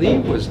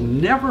believe, was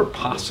never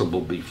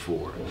possible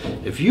before.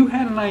 If you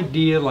had an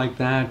idea like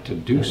that to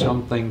do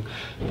something,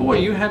 boy,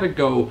 you had to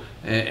go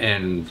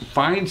and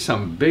find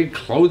some big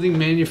clothing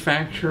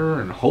manufacturer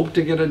and hope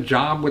to get a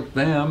job with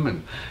them,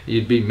 and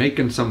you'd be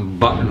making some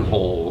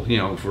buttonhole,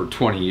 for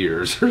 20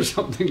 years or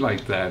something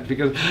like that,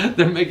 because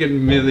they're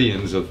making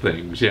millions of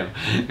things,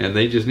 and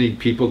they just need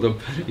people to,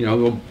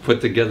 put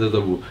together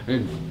the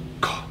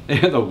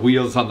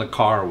wheels on the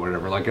car or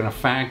whatever, like in a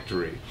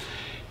factory.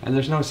 And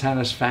there's no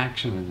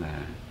satisfaction in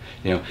that.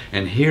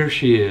 And here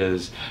she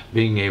is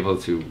being able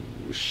to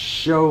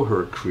show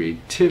her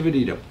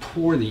creativity, to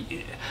pour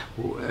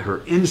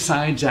her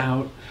insides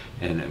out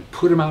and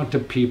put them out to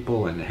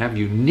people and have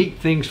unique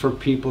things for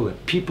people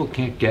that people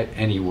can't get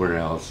anywhere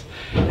else.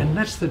 And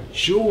that's the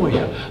joy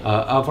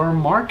of our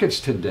markets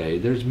today.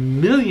 There's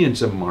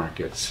millions of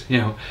markets.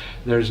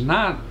 There's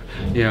not,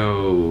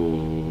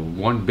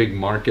 one big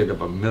market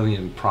of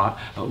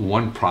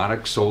one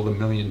product sold 1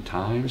 million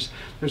times.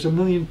 There's 1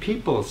 million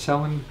people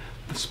selling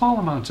small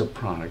amounts of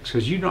products,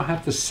 because you don't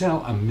have to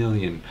sell 1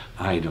 million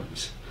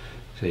items.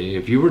 See,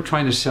 if you were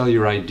trying to sell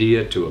your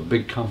idea to a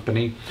big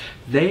company,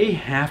 they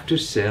have to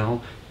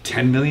sell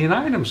 10 million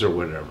items or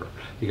whatever,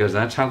 because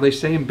that's how they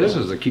stay in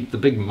business. They keep the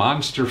big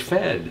monster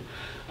fed.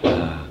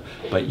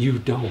 But you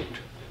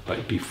don't.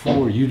 But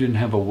before, you didn't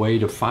have a way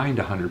to find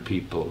 100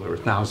 people or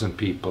 1,000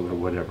 people or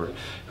whatever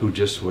who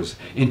just was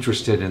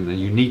interested in the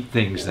unique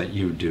things that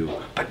you do.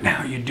 But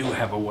now you do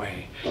have a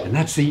way, and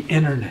that's the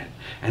internet.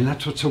 And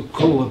that's what's so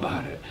cool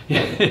about it.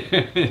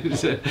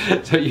 So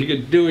you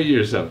can do it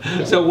yourself.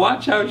 So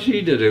watch how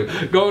she did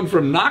it. Going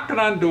from knocking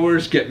on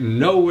doors, getting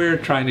nowhere,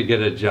 trying to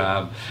get a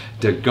job,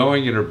 to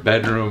going in her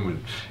bedroom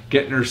and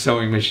getting her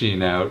sewing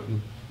machine out.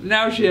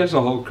 Now she has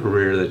a whole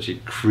career that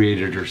she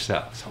created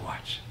herself. So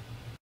watch.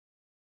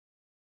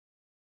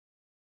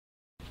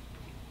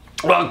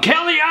 Well,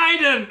 Kelly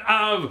Iden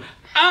of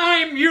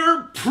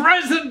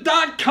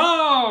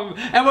I'mYourPresent.com,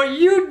 and what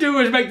you do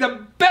is make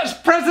the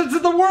best presents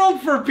in the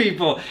world for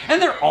people,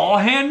 and they're all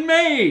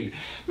handmade.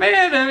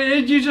 Man, I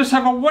mean, you just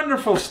have a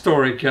wonderful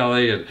story,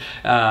 Kelly, and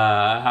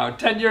how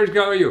 10 years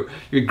ago you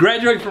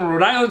graduated from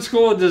Rhode Island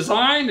School of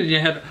Design, and you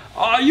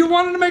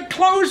wanted to make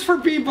clothes for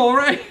people,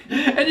 right?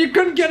 And you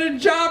couldn't get a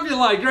job you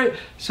liked, right?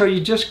 So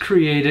you just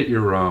created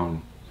your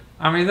own.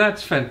 I mean,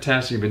 that's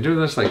fantastic. You've been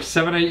doing this like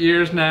 7, 8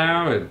 years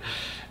now, and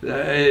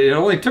it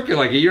only took you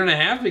like 1.5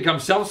 years to become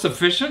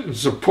self-sufficient and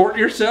support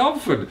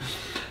yourself. And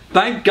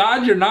thank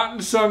God you're not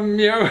in some,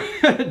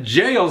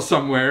 jail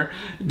somewhere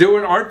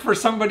doing art for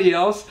somebody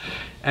else.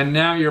 And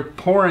now you're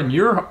pouring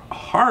your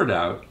heart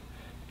out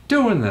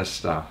doing this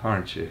stuff,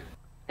 aren't you?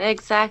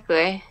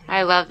 Exactly.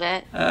 I love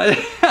it.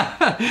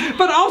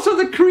 But also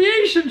the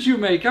creations you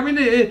make. I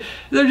mean,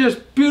 they're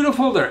just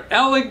beautiful. They're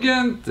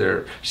elegant.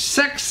 They're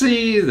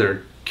sexy.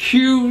 They're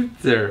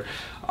cute. They're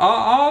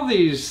all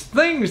these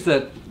things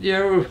that,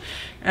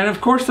 and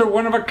of course they're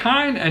one of a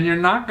kind, and you're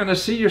not going to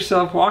see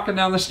yourself walking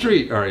down the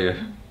street, are you?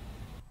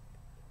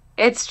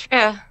 It's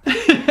true.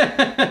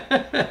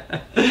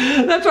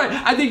 That's right.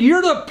 I think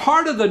you're the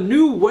part of the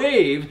new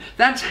wave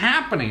that's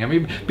happening. I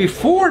mean,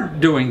 before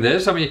doing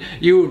this, I mean,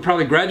 you would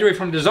probably graduate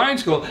from design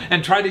school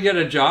and try to get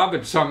a job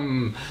at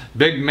some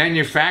big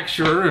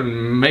manufacturer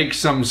and make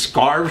some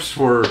scarves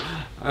for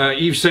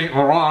Yves Saint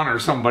Laurent or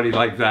somebody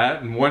like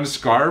that, and one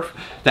scarf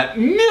that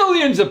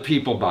millions of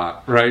people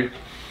bought, right?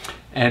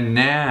 And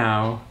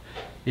now,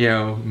 you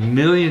know,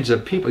 millions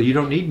of people. You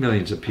don't need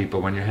millions of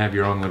people when you have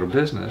your own little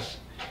business.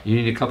 You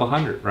need a couple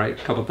hundred, right?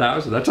 A couple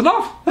thousand. That's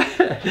enough.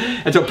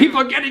 And so people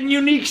are getting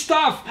unique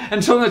stuff.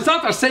 And so it's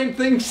not the same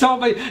thing.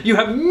 You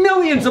have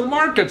millions of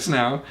markets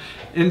now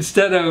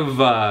instead of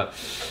a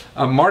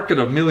market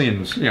of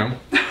millions, you know.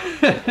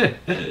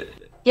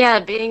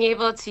 Yeah, being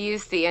able to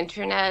use the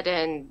internet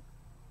and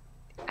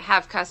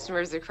have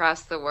customers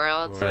across the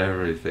world. For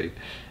everything.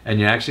 And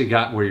you actually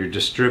got where you're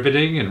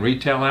distributing in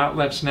retail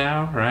outlets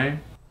now, right?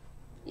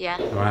 Yeah.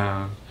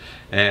 Wow.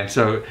 And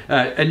so,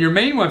 and your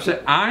main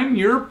website, I'm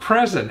Your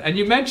Present. And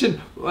you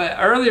mentioned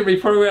earlier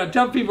before we went out,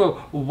 tell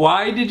people,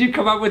 why did you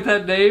come up with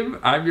that name,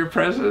 I'm Your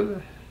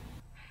Present?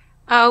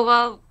 Oh,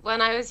 well,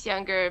 when I was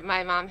younger,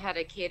 my mom had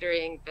a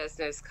catering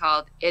business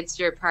called It's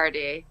Your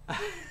Party.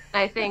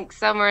 I think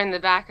somewhere in the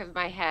back of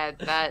my head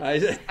that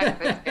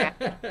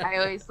I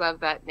always love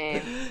that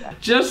name. So.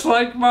 Just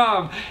like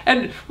Mom.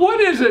 And what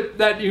is it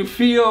that you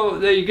feel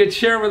that you could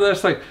share with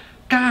us, like,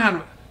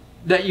 God,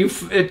 that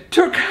it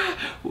took,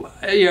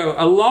 you know,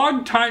 a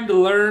long time to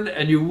learn,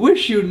 and you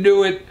wish you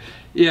knew it,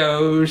 you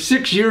know,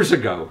 6 years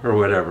ago or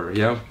whatever,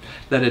 you know,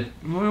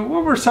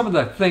 what were some of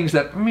the things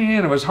that,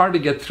 man, it was hard to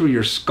get through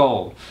your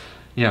skull,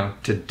 you know,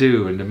 to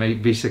do and to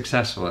be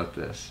successful at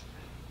this?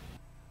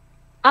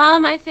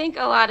 I think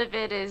a lot of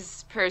it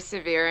is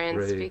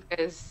perseverance, Right.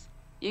 because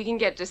you can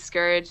get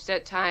discouraged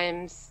at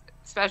times,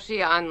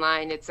 especially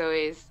online. It's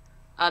always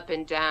up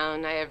and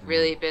down. I have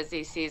really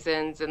busy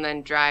seasons and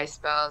then dry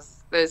spells.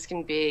 Those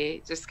can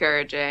be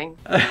discouraging.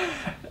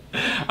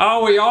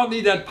 Oh, we all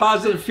need that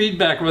positive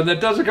feedback when that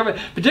doesn't come in,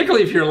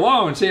 particularly if you're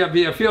alone. See, I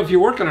feel if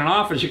you work in an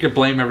office, you could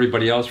blame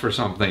everybody else for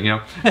something, you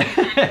know.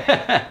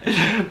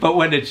 But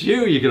when it's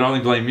you, you can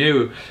only blame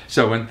you.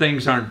 So when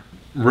things aren't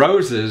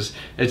roses,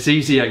 it's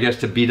easy, I guess,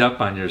 to beat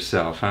up on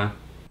yourself, huh?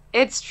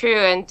 It's true,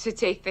 and to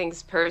take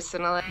things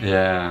personally.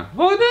 Yeah.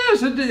 Well, it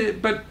is.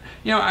 But,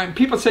 you know,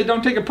 people say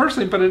don't take it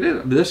personally, but it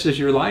is. This is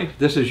your life.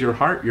 This is your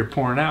heart you're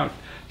pouring out.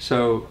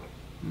 So,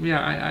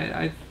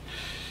 yeah,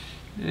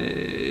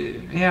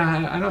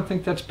 I don't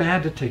think that's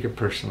bad to take it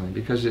personally,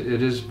 because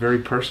it is very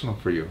personal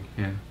for you.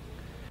 Yeah.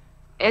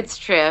 It's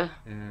true.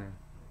 Yeah.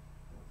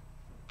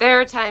 There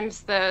are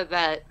times, though,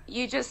 that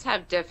you just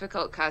have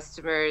difficult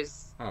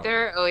customers. Oh.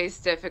 There are always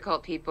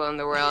difficult people in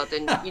the world,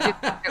 and you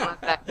just can't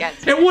let that get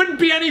to It wouldn't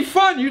be any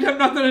fun. You'd have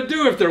nothing to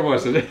do if there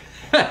wasn't.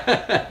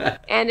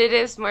 And it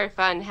is more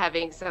fun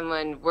having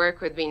someone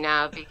work with me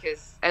now,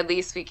 because at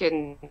least we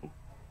can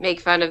make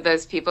fun of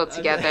those people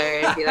together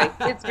and be like,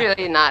 it's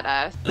really not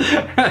us.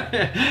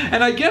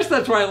 And I guess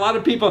that's why a lot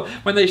of people,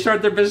 when they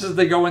start their business,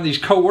 they go in these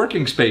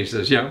co-working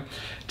spaces, you know,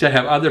 to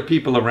have other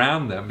people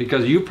around them,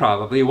 because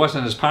it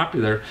wasn't as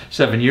popular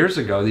 7 years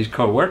ago, these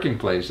co-working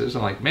places.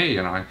 And like me,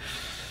 you know,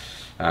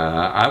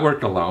 I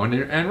work alone,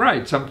 and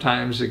right,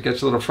 sometimes it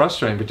gets a little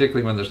frustrating,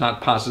 particularly when there's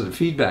not positive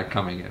feedback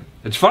coming in.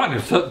 It's fun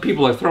if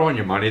people are throwing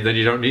you money, then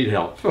you don't need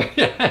help.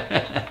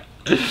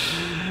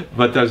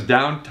 But those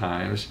down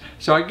times,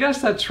 so I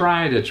guess that's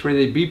right. It's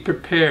really be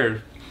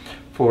prepared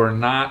for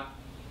not,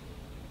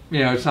 you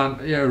know, it's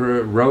not, you know,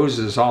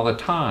 roses all the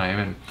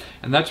time,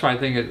 and that's why I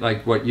think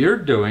like what you're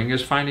doing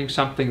is finding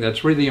something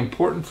that's really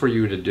important for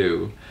you to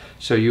do,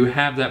 so you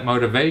have that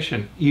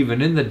motivation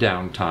even in the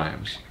down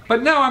times.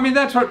 But no, I mean,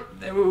 that's what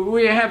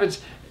we have.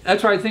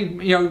 That's why I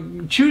think, you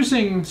know,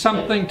 choosing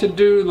something to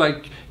do,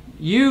 like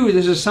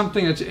this is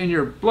something that's in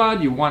your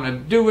blood. You want to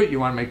do it.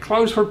 You want to make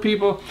clothes for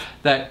people,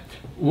 that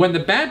when the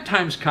bad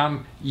times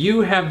come,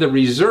 you have the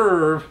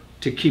reserve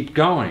to keep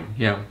going.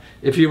 You know,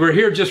 if you were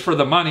here just for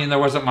the money and there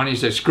wasn't money, you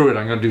say, screw it,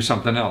 I'm going to do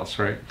something else,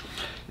 right?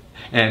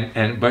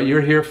 But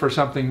you're here for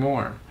something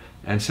more.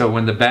 And so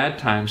when the bad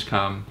times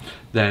come,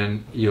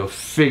 then you'll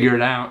figure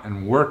it out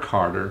and work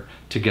harder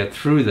to get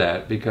through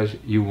that, because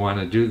you want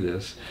to do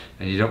this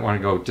and you don't want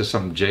to go to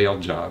some jail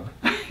job.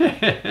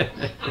 Exactly.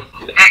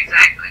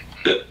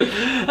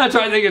 That's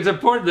why I think it's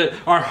important that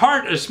our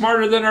heart is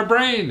smarter than our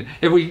brain.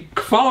 If we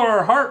follow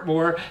our heart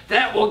more,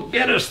 that will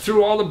get us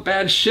through all the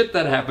bad shit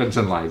that happens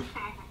in life.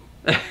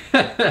 Yeah,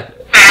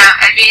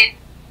 I mean,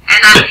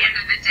 and at the end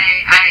of the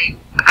day,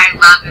 I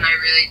love and I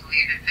really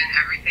believe in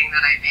everything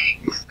that I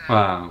make. So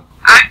Wow.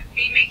 I'd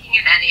be making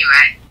it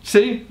anyway.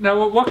 See,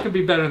 now what could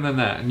be better than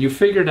that? And you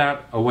figured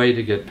out a way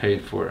to get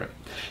paid for it.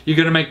 You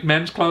gonna make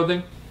men's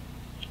clothing?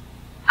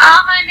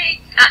 I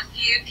make a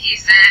few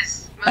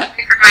pieces,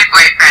 mostly for my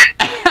boyfriend.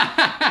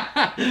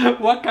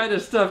 What kind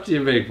of stuff do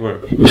you make for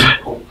him?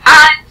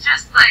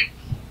 Just like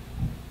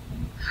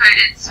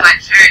embroidered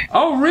sweatshirt.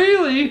 Oh,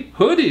 really?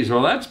 Hoodies?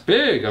 Well, that's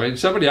big. I mean,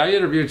 I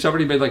interviewed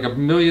somebody made like $1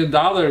 million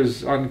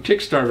on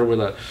Kickstarter with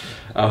a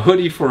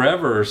hoodie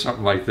forever or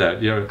something like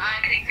that. You know.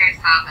 I think I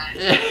saw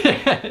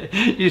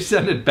that. You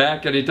send it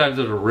back anytime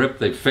there's a rip,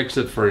 they fix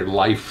it for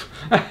life.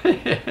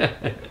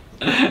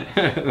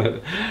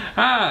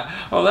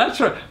 Well, that's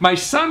right. My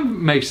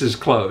son makes his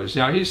clothes.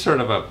 You know, he's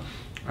sort of a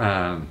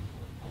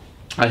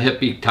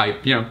hippie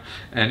type, you know,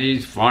 and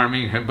he's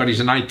farming, but he's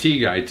an IT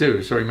guy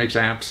too, so he makes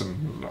apps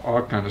and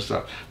all kind of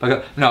stuff.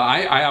 But no,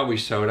 I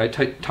always sewed. I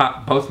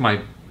taught both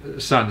my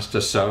sons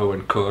to sew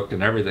and cook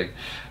and everything.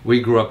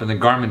 We grew up in the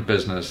garment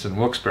business in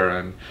Wilkes-Barre,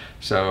 and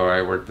so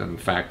I worked in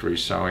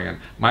factories sewing. And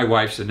my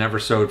wife said never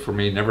sewed for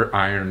me, never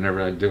ironed,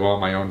 never. I do all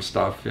my own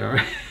stuff. You know,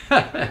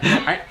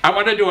 I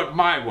want to do it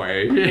my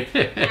way.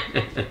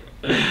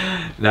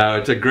 No,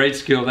 it's a great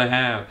skill to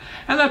have,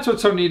 and that's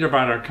what's so neat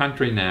about our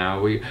country now.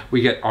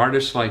 We get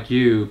artists like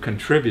you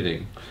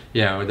contributing.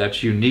 You know,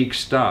 that's unique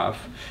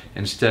stuff,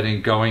 instead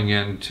of going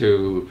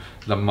into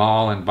the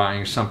mall and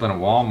buying something at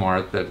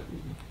Walmart that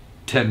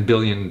 10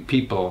 billion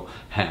people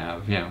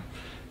have, you know,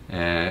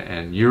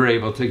 and you're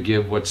able to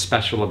give what's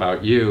special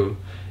about you,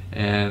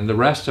 and the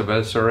rest of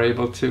us are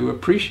able to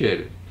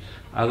appreciate it.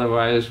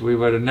 Otherwise, we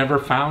would have never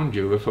found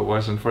you if it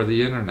wasn't for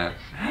the internet.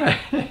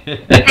 Thank you.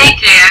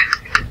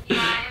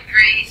 I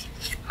agree.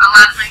 A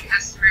lot of my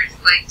customers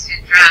like to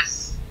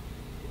dress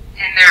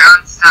in their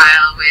own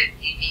style with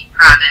unique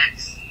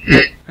products.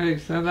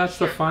 So that's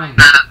the fun.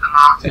 Not at the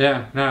mall.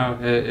 Yeah, no,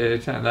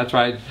 that's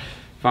why I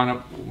found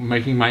out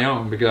making my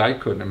own, because I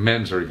couldn't. And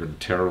men's are even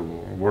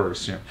terrible,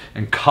 worse. You know,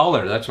 and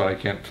color, that's what I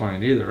can't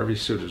find either. Every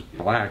suit is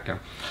black,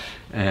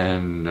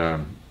 and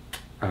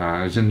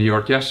I was in New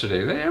York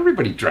yesterday.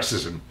 Everybody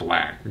dresses in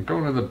black. And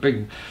going to the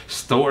big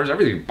stores,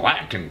 everything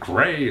black and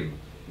gray, and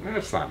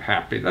that's not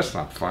happy. That's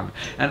not fun.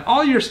 And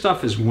all your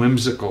stuff is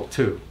whimsical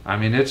too. I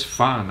mean, it's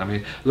fun. I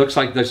mean, looks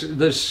like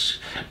this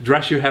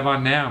dress you have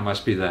on now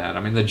must be that.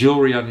 I mean, the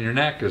jewelry on your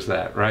neck is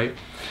that, right?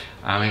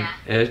 I mean,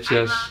 it's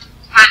just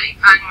having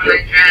fun when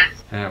I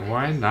dress. Yeah,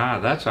 why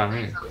not? That's what I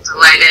mean. I'm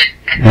delighted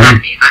and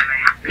happy by my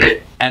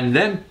outfit. And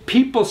then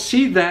people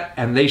see that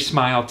and they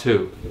smile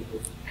too.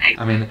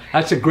 I mean,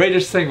 that's the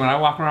greatest thing when I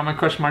walk around my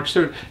question mark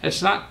suit.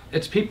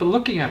 It's people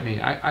looking at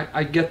me.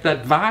 I get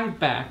that vibe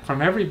back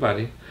from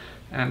everybody.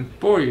 And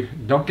boy,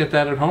 don't get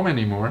that at home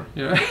anymore.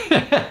 You know?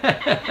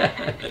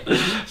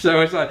 So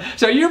it's like,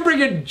 so you're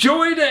bringing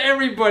joy to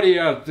everybody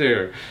out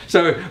there.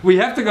 So we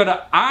have to go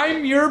to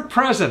I'm Your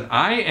Present.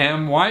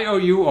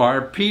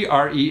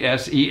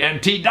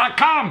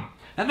 IMYOURPRESENT.com.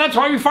 And that's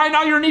why we find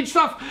all your neat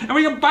stuff, and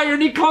we can buy your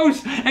neat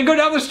clothes and go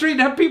down the street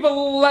and have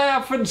people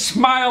laugh and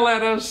smile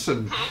at us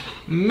and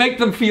make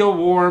them feel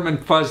warm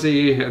and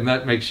fuzzy, and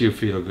that makes you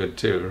feel good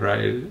too,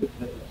 right?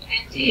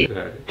 Indeed.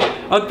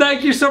 Well,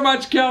 thank you so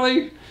much,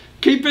 Kelly.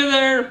 Keep it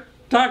there.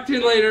 Talk to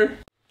you later.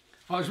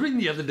 I was reading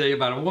the other day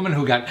about a woman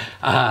who got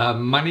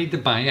money to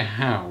buy a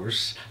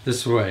house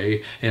this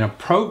way in a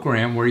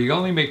program where you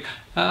only make,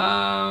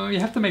 you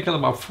have to make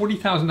about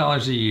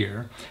 $40,000 a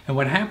year. And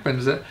what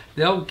happens is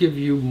they'll give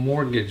you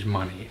mortgage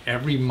money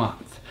every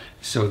month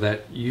so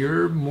that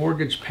your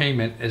mortgage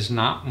payment is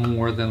not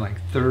more than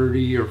like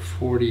 30 or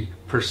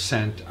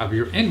 40% of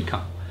your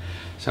income.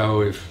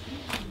 So if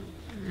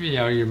you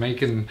know you're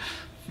making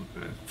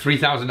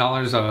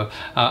 $3,000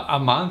 a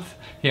month,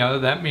 you know,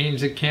 that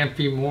means it can't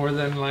be more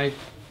than like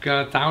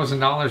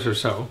 $1,000 or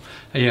so,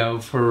 you know,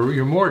 for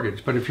your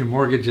mortgage. But if your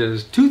mortgage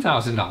is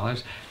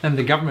 $2,000, then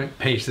the government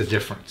pays the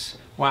difference.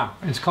 Wow,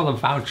 it's called a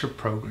voucher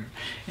program.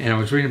 And I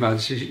was reading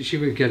about it. She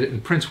would get it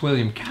in Prince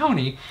William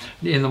County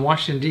in the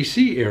Washington,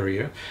 D.C.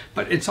 area,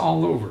 but it's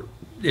all over.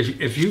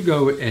 If you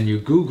go and you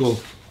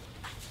Google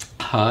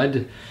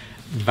HUD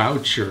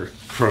voucher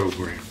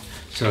program,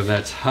 so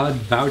that's HUD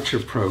voucher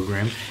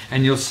program,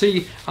 and you'll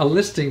see a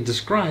listing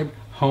described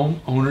home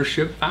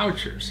ownership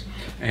vouchers,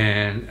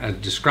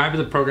 and describe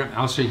the program.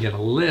 Also, you get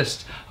a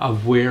list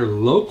of where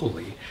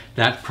locally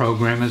that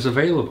program is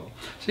available.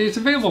 See, it's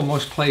available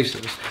most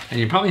places, and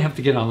you probably have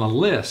to get on the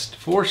list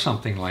for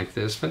something like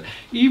this, but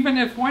even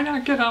if, why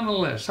not get on the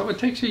list? So it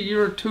takes a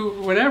year or two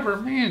or whatever,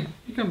 man,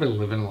 you're gonna be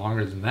living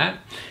longer than that,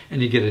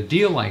 and you get a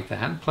deal like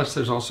that. Plus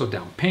there's also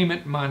down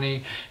payment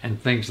money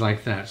and things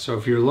like that. So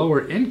if you're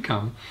lower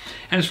income,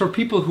 and it's for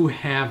people who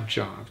have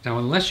jobs. Now,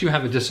 unless you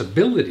have a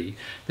disability,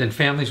 then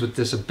families with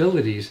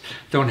disabilities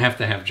don't have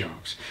to have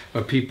jobs,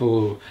 but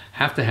people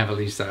have to have at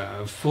least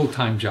a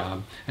full-time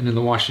job, and in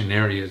the Washington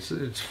area it's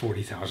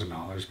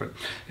 $40,000, but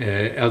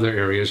other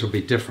areas will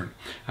be different,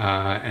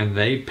 and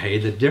they pay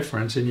the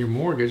difference in your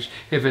mortgage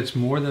if it's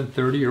more than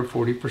 30 or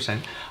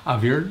 40%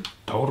 of your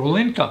total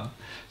income.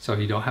 So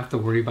you don't have to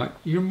worry about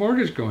your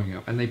mortgage going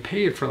up, and they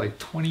pay it for like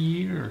 20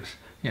 years.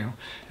 You know,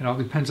 it all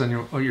depends on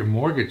what your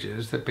mortgage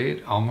is. They pay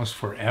it almost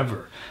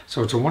forever.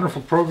 So it's a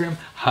wonderful program,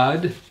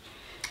 HUD,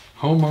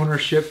 Home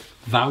Ownership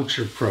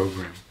Voucher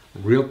Program.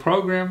 Real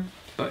program,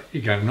 but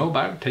you got to know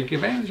about it, take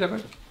advantage of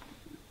it.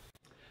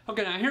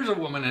 Okay, now here's a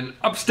woman in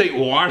upstate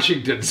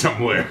Washington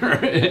somewhere.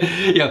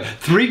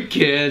 3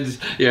 kids.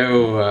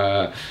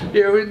 The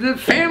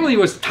family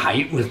was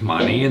tight with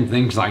money and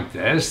things like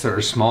this. They're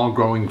a small,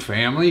 growing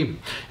family,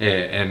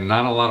 and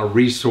not a lot of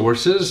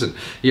resources. And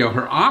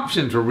her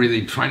options were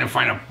really trying to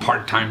find a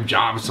part-time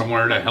job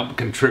somewhere to help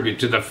contribute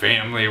to the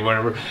family or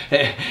whatever.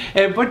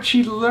 But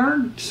she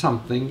learned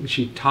something.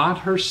 She taught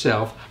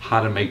herself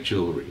how to make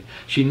jewelry.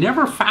 She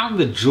never found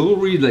the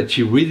jewelry that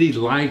she really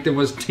liked and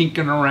was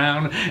tinkering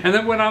around, and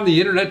then went on the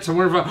internet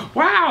somewhere and thought,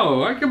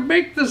 wow, I can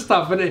make this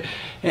stuff.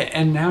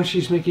 And now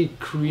she's making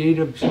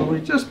creative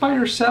jewelry just by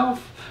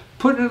herself,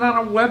 putting it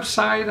on a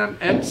website on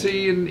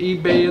Etsy and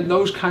eBay and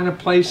those kind of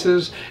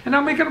places, and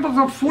now making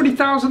about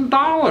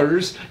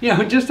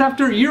 $40,000, just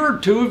after a year or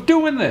 2 of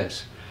doing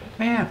this.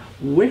 Man,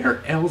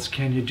 where else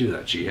can you do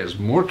that? She has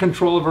more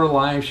control of her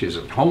life. She's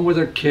at home with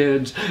her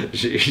kids.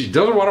 She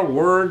doesn't want to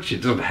work. She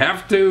doesn't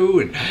have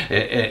to,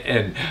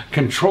 and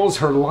controls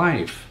her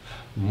life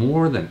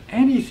more than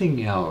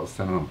anything else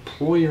that an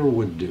employer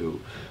would do.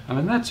 I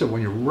mean, that's it.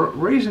 When you're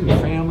raising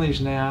families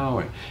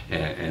now,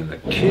 and the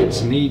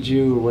kids need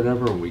you or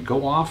whatever, and we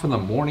go off in the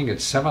morning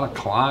at 7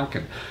 o'clock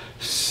and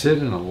sit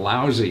in a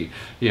lousy,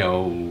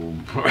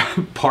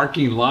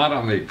 parking lot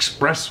on the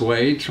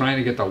expressway trying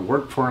to get to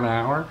work for an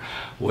hour,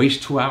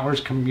 waste 2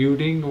 hours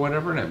commuting,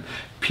 whatever, and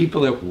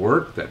people at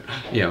work that,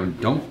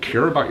 don't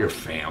care about your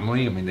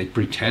family. I mean, they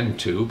pretend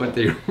to, but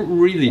they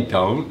really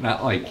don't,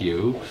 not like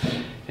you.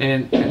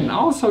 And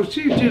also,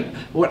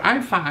 what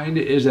I find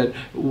is that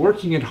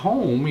working at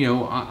home,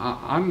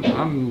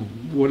 on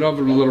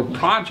whatever little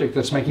project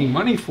that's making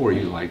money for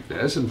you like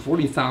this, and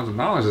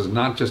 $40,000 is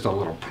not just a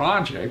little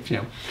project,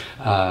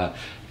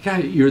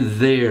 you're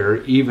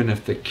there even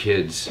if the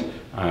kids,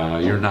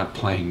 you're not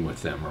playing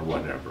with them or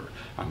whatever.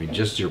 I mean,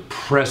 just your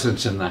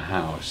presence in the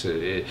house,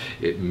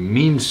 it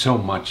means so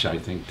much, I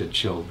think, to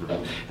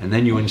children. And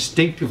then you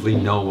instinctively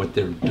know what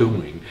they're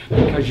doing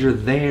because you're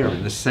there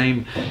in the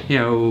same,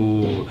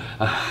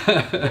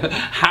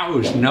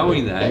 house,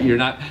 knowing that you're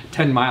not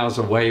 10 miles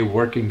away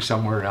working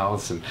somewhere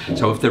else. And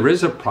so if there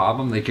is a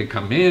problem, they could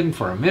come in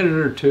for a minute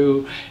or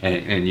 2,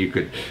 and you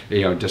could,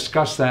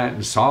 discuss that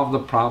and solve the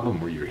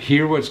problem, or you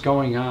hear what's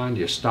going on,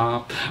 you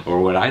stop. Or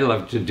what I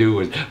love to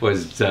do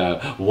was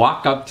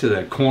walk up to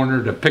the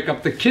corner to pick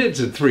up the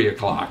kids at 3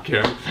 o'clock,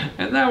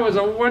 and that was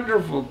a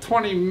wonderful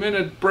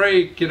 20-minute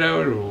break,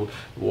 to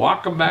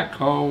walk them back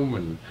home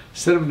and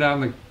sit them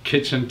down the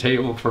kitchen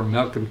table for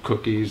milk and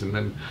cookies, and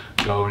then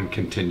go and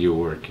continue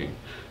working.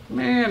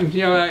 Man,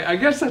 I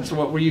guess that's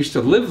what we used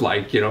to live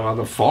like, on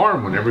the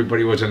farm when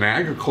everybody was in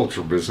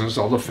agricultural business.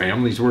 All the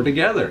families were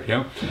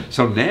together,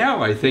 So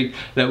now I think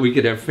that we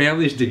could have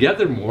families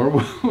together more.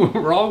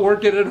 We're all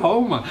working at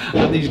home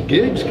on these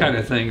gigs kind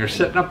of thing, or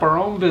setting up our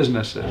own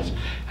businesses.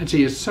 And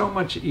see, it's so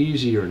much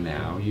easier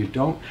now. You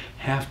don't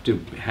have to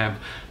have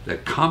the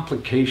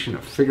complication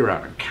of figure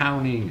out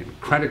accounting and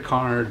credit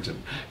cards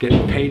and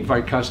getting paid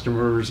by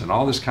customers and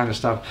all this kind of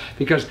stuff,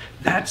 because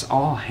that's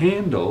all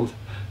handled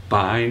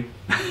by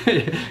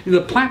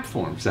the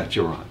platforms that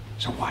you're on.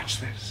 So watch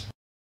this.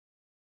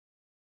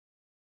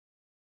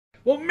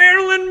 Well,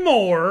 Marilyn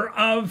Moore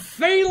of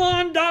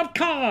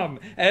Phaylon.com.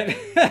 And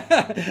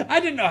I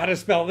didn't know how to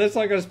spell this,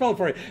 so I'm going to spell it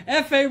for you.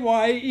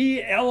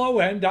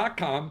 Faylon.com.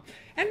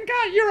 And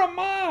God, you're a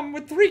mom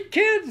with 3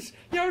 kids,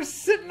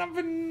 sitting up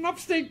in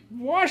upstate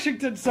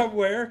Washington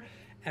somewhere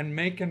and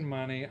making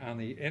money on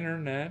the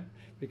internet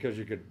because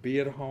you could be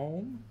at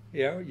home.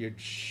 You'd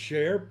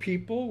share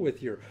people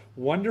with your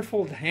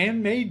wonderful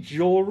handmade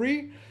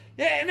jewelry.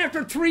 Yeah, and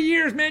after 3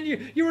 years, man,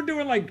 you were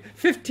doing like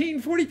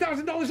 $15,000,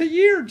 $40,000 a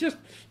year just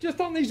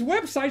on these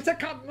websites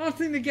that cost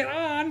nothing to get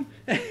on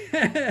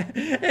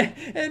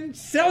and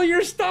sell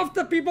your stuff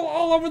to people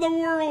all over the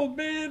world,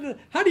 man.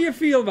 How do you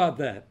feel about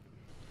that?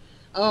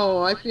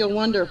 Oh, I feel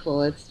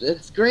wonderful.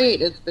 It's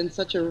great. It's been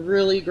such a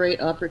really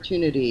great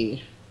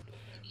opportunity.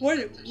 What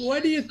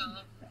do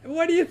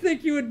you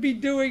think you would be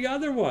doing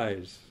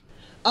otherwise?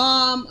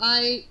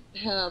 I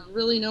have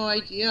really no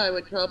idea. I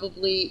would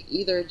probably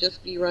either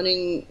just be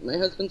running my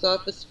husband's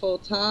office full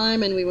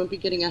time and we wouldn't be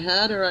getting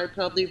ahead, or I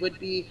probably would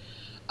be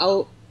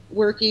out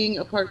working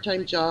a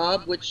part-time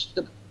job, which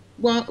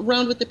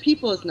around with the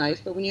people is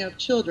nice, but when you have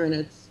children,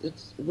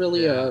 it's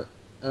really a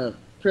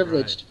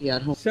privilege to be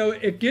at home. So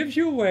it gives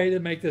you a way to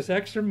make this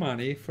extra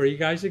money for you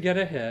guys to get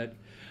ahead.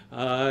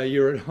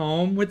 You're at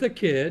home with the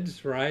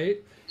kids, right?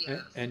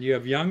 Yes. And you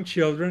have young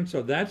children,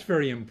 so that's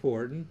very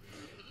important.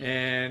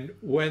 And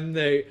when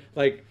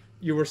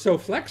you were so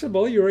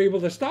flexible, you were able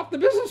to stop the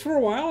business for a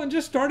while and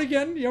just start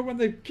again. When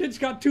the kids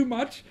got too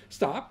much,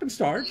 stop and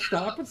start,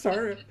 stop and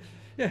start.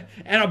 Yeah.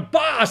 And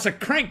a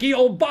cranky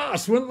old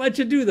boss wouldn't let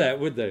you do that,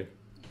 would they?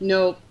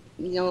 No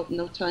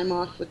time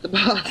off with the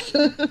boss.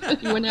 You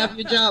wouldn't have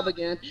your job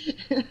again.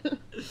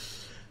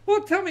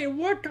 Well, tell me,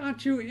 what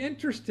got you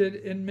interested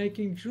in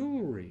making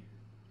jewelry?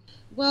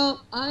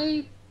 Well,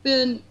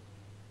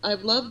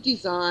 I've loved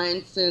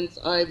design since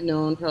I've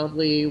known,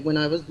 probably when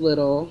I was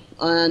little,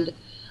 and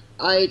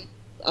I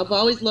I've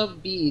always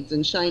loved beads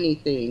and shiny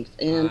things.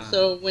 And Ah.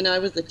 so when I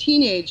was a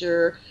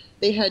teenager,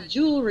 they had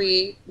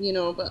jewelry,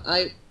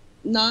 but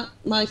not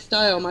my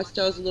style. My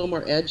style is a little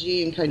more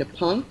edgy and kind of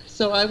punk.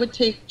 So I would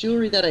take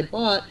jewelry that I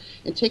bought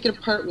and take it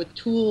apart with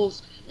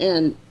tools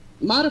and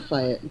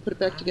modify it and put it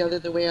back together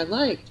the way I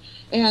liked.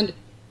 And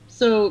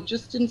so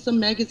just in some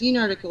magazine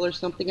article or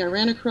something, I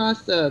ran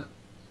across an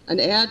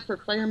ad for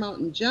Fire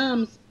Mountain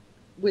Gems,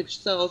 which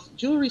sells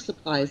jewelry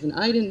supplies, and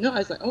I didn't know. I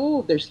was like,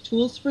 oh, there's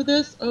tools for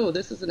this? Oh,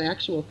 this is an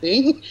actual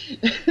thing?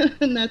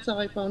 And that's how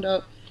I found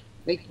out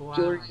make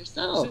jewelry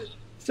yourself.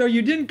 So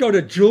you didn't go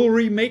to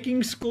jewelry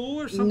making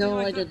school or something No,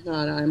 like I that? did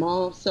not. I'm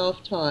all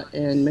self-taught,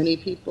 and many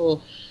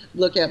people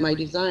look at my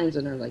designs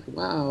and are like,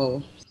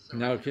 wow.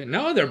 No,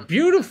 they're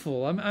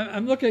beautiful.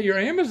 I'm looking at your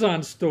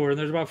Amazon store, and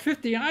there's about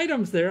 50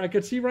 items there. I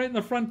could see right in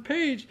the front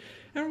page.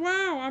 And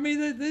wow, I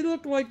mean, they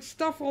look like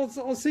stuff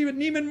I'll see with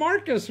Neiman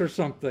Marcus or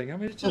something. I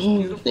mean, it's just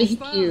beautiful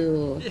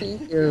stuff.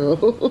 Thank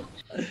you.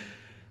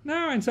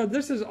 No, and so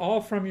this is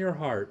all from your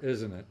heart,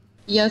 isn't it?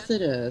 Yes,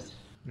 it is.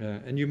 Yeah,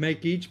 and you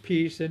make each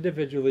piece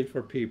individually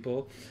for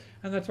people,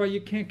 and that's why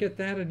you can't get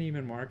that at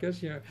Neiman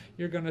Marcus.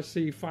 You're going to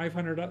see 5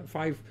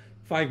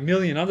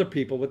 million other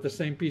people with the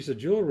same piece of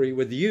jewelry.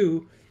 With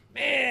you,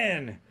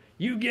 man,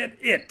 you get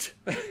it.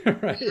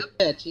 Right?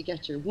 You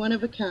get your one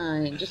of a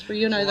kind, just for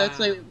you and I. Wow. That's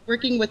why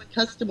working with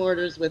custom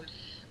orders with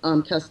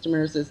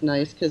customers is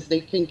nice, because they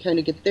can kind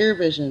of get their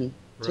vision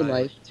to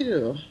life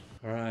too.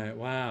 Right.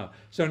 Wow.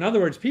 So in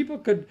other words, people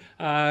could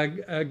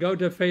go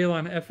to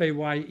Phaelon,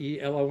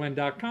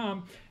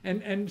 FAYELON.com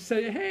and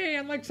say, hey,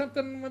 I'd like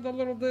something with a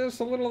little this,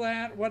 a little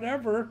that,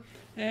 whatever.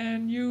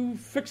 And you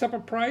fix up a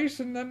price,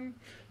 and then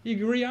you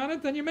agree on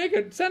it, then you make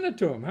it, send it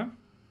to them, huh?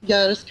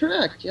 Yeah, that's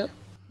correct. Yep.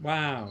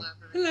 Wow.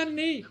 Isn't that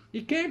neat?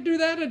 You can't do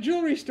that at a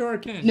jewelry store,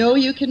 can you? No,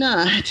 you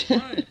cannot.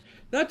 Right.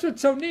 That's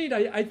what's so neat.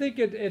 I think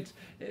it's,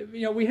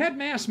 we had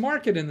mass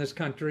market in this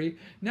country.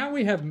 Now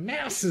we have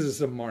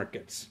masses of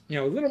markets.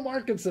 Little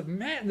markets of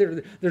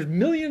there's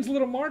millions of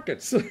little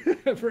markets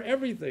for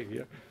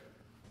everything.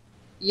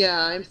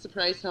 Yeah, I'm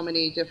surprised how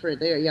many different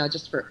there. Yeah,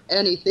 just for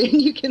anything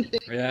you can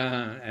think.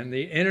 Yeah, and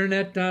the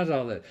internet does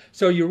all that.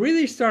 So you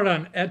really start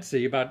on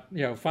Etsy about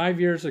 5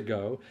 years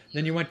ago.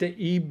 Then you went to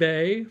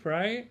eBay,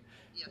 right?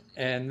 Yes.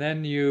 And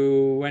then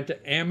you went to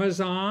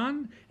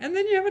Amazon, and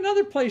then you have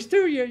another place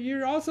too.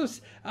 You're also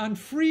on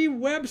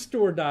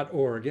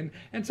freewebstore.org,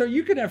 and so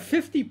you could have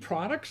 50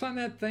 products on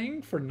that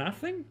thing for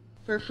nothing.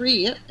 For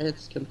free, yep.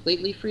 It's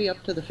completely free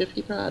up to the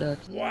 50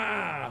 products.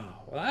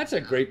 Wow, well, that's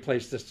a great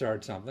place to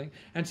start something.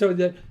 And so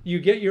that you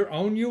get your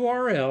own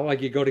URL,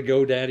 like you go to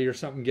GoDaddy or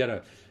something, get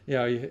a,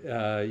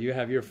 you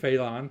have your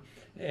Phaelon,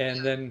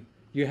 and then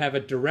you have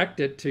it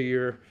directed to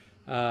your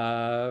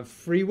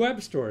free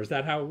web store. Is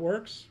that how it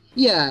works?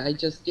 Yeah, I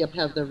just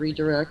have the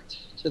redirect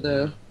to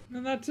the...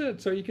 And that's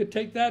it. So you could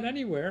take that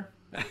anywhere.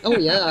 Oh,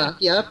 yeah.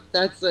 Yep.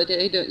 That's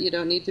you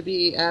don't need to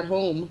be at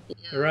home.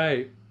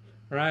 Right.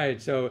 Right.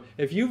 So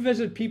if you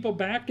visit people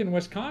back in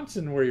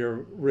Wisconsin, where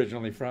you're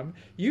originally from,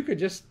 you could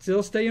just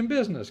still stay in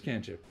business,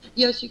 can't you?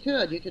 Yes, you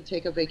could. You could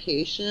take a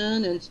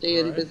vacation and stay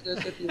in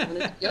business if you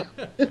wanted. Yep.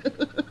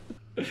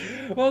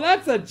 Well,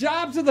 that's the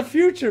jobs of the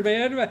future,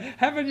 man.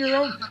 Having your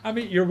own... I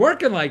mean, you're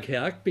working like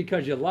heck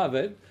because you love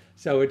it.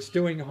 So it's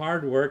doing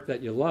hard work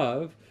that you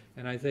love,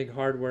 and I think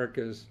hard work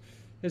is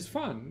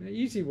fun.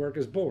 Easy work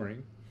is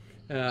boring,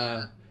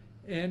 but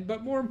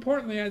more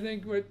importantly, I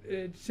think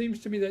it seems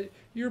to me that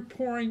you're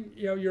pouring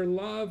your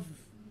love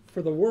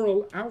for the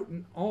world out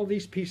in all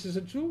these pieces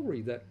of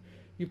jewelry that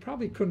you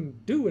probably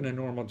couldn't do in a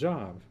normal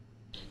job.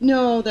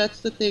 No, that's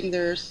the thing.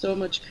 There's so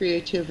much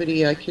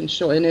creativity I can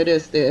show, and it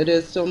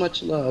is so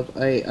much love.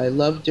 I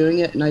love doing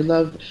it, and I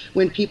love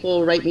when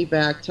people write me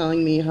back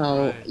telling me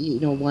how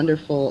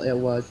wonderful it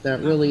was.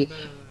 That really.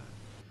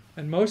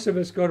 And most of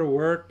us go to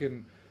work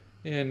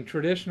in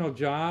traditional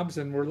jobs,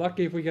 and we're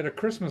lucky if we get a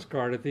Christmas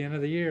card at the end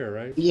of the year,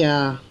 right?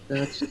 Yeah,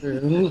 that's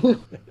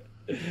true.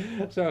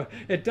 So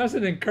it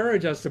doesn't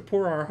encourage us to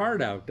pour our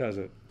heart out, does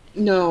it?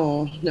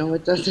 No,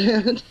 it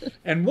doesn't.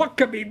 And what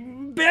could be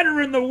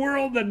better in the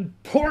world than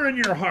pouring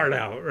your heart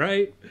out,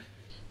 right?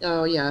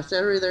 Oh, yes.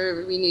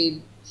 We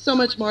need so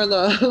much more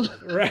love.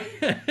 Right.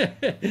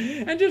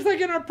 And just like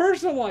in our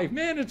personal life,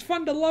 man, it's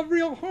fun to love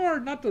real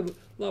hard, not to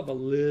love a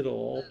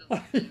little.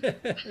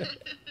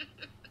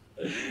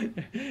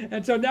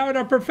 And so now in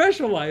our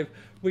professional life,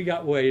 we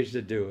got ways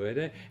to do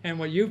it. And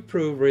what you've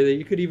proved, really,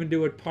 you could even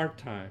do it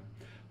part-time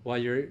while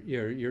you're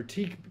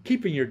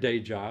keeping your day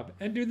job,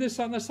 and do this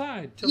on the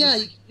side. Yeah,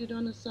 you can do it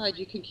on the side.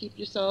 You can keep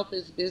yourself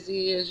as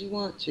busy as you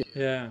want to.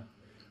 Yeah.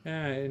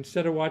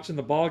 Instead of watching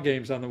the ball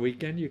games on the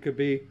weekend, you could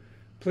be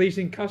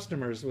pleasing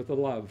customers with the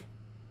love.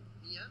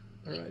 Yeah.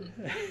 All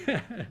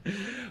right.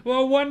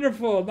 Well,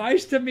 wonderful.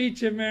 Nice to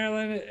meet you,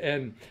 Marilyn,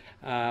 and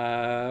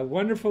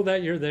wonderful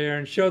that you're there,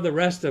 and show the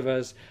rest of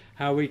us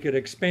how we could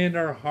expand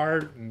our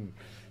heart and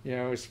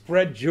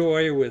spread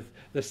joy with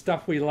the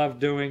stuff we love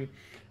doing.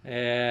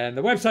 And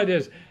the website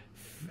is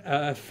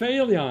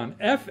Phaelon,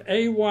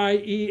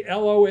 FAYELON.com,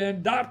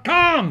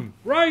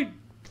 right?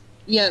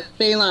 Yes,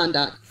 Phelan.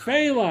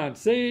 Phelan.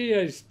 See,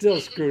 I still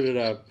screwed it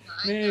up.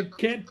 Man,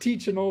 can't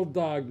teach an old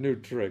dog new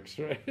tricks,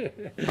 right?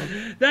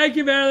 Thank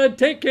you, Marilyn.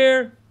 Take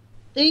care.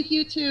 Thank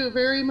you too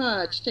very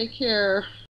much. Take care.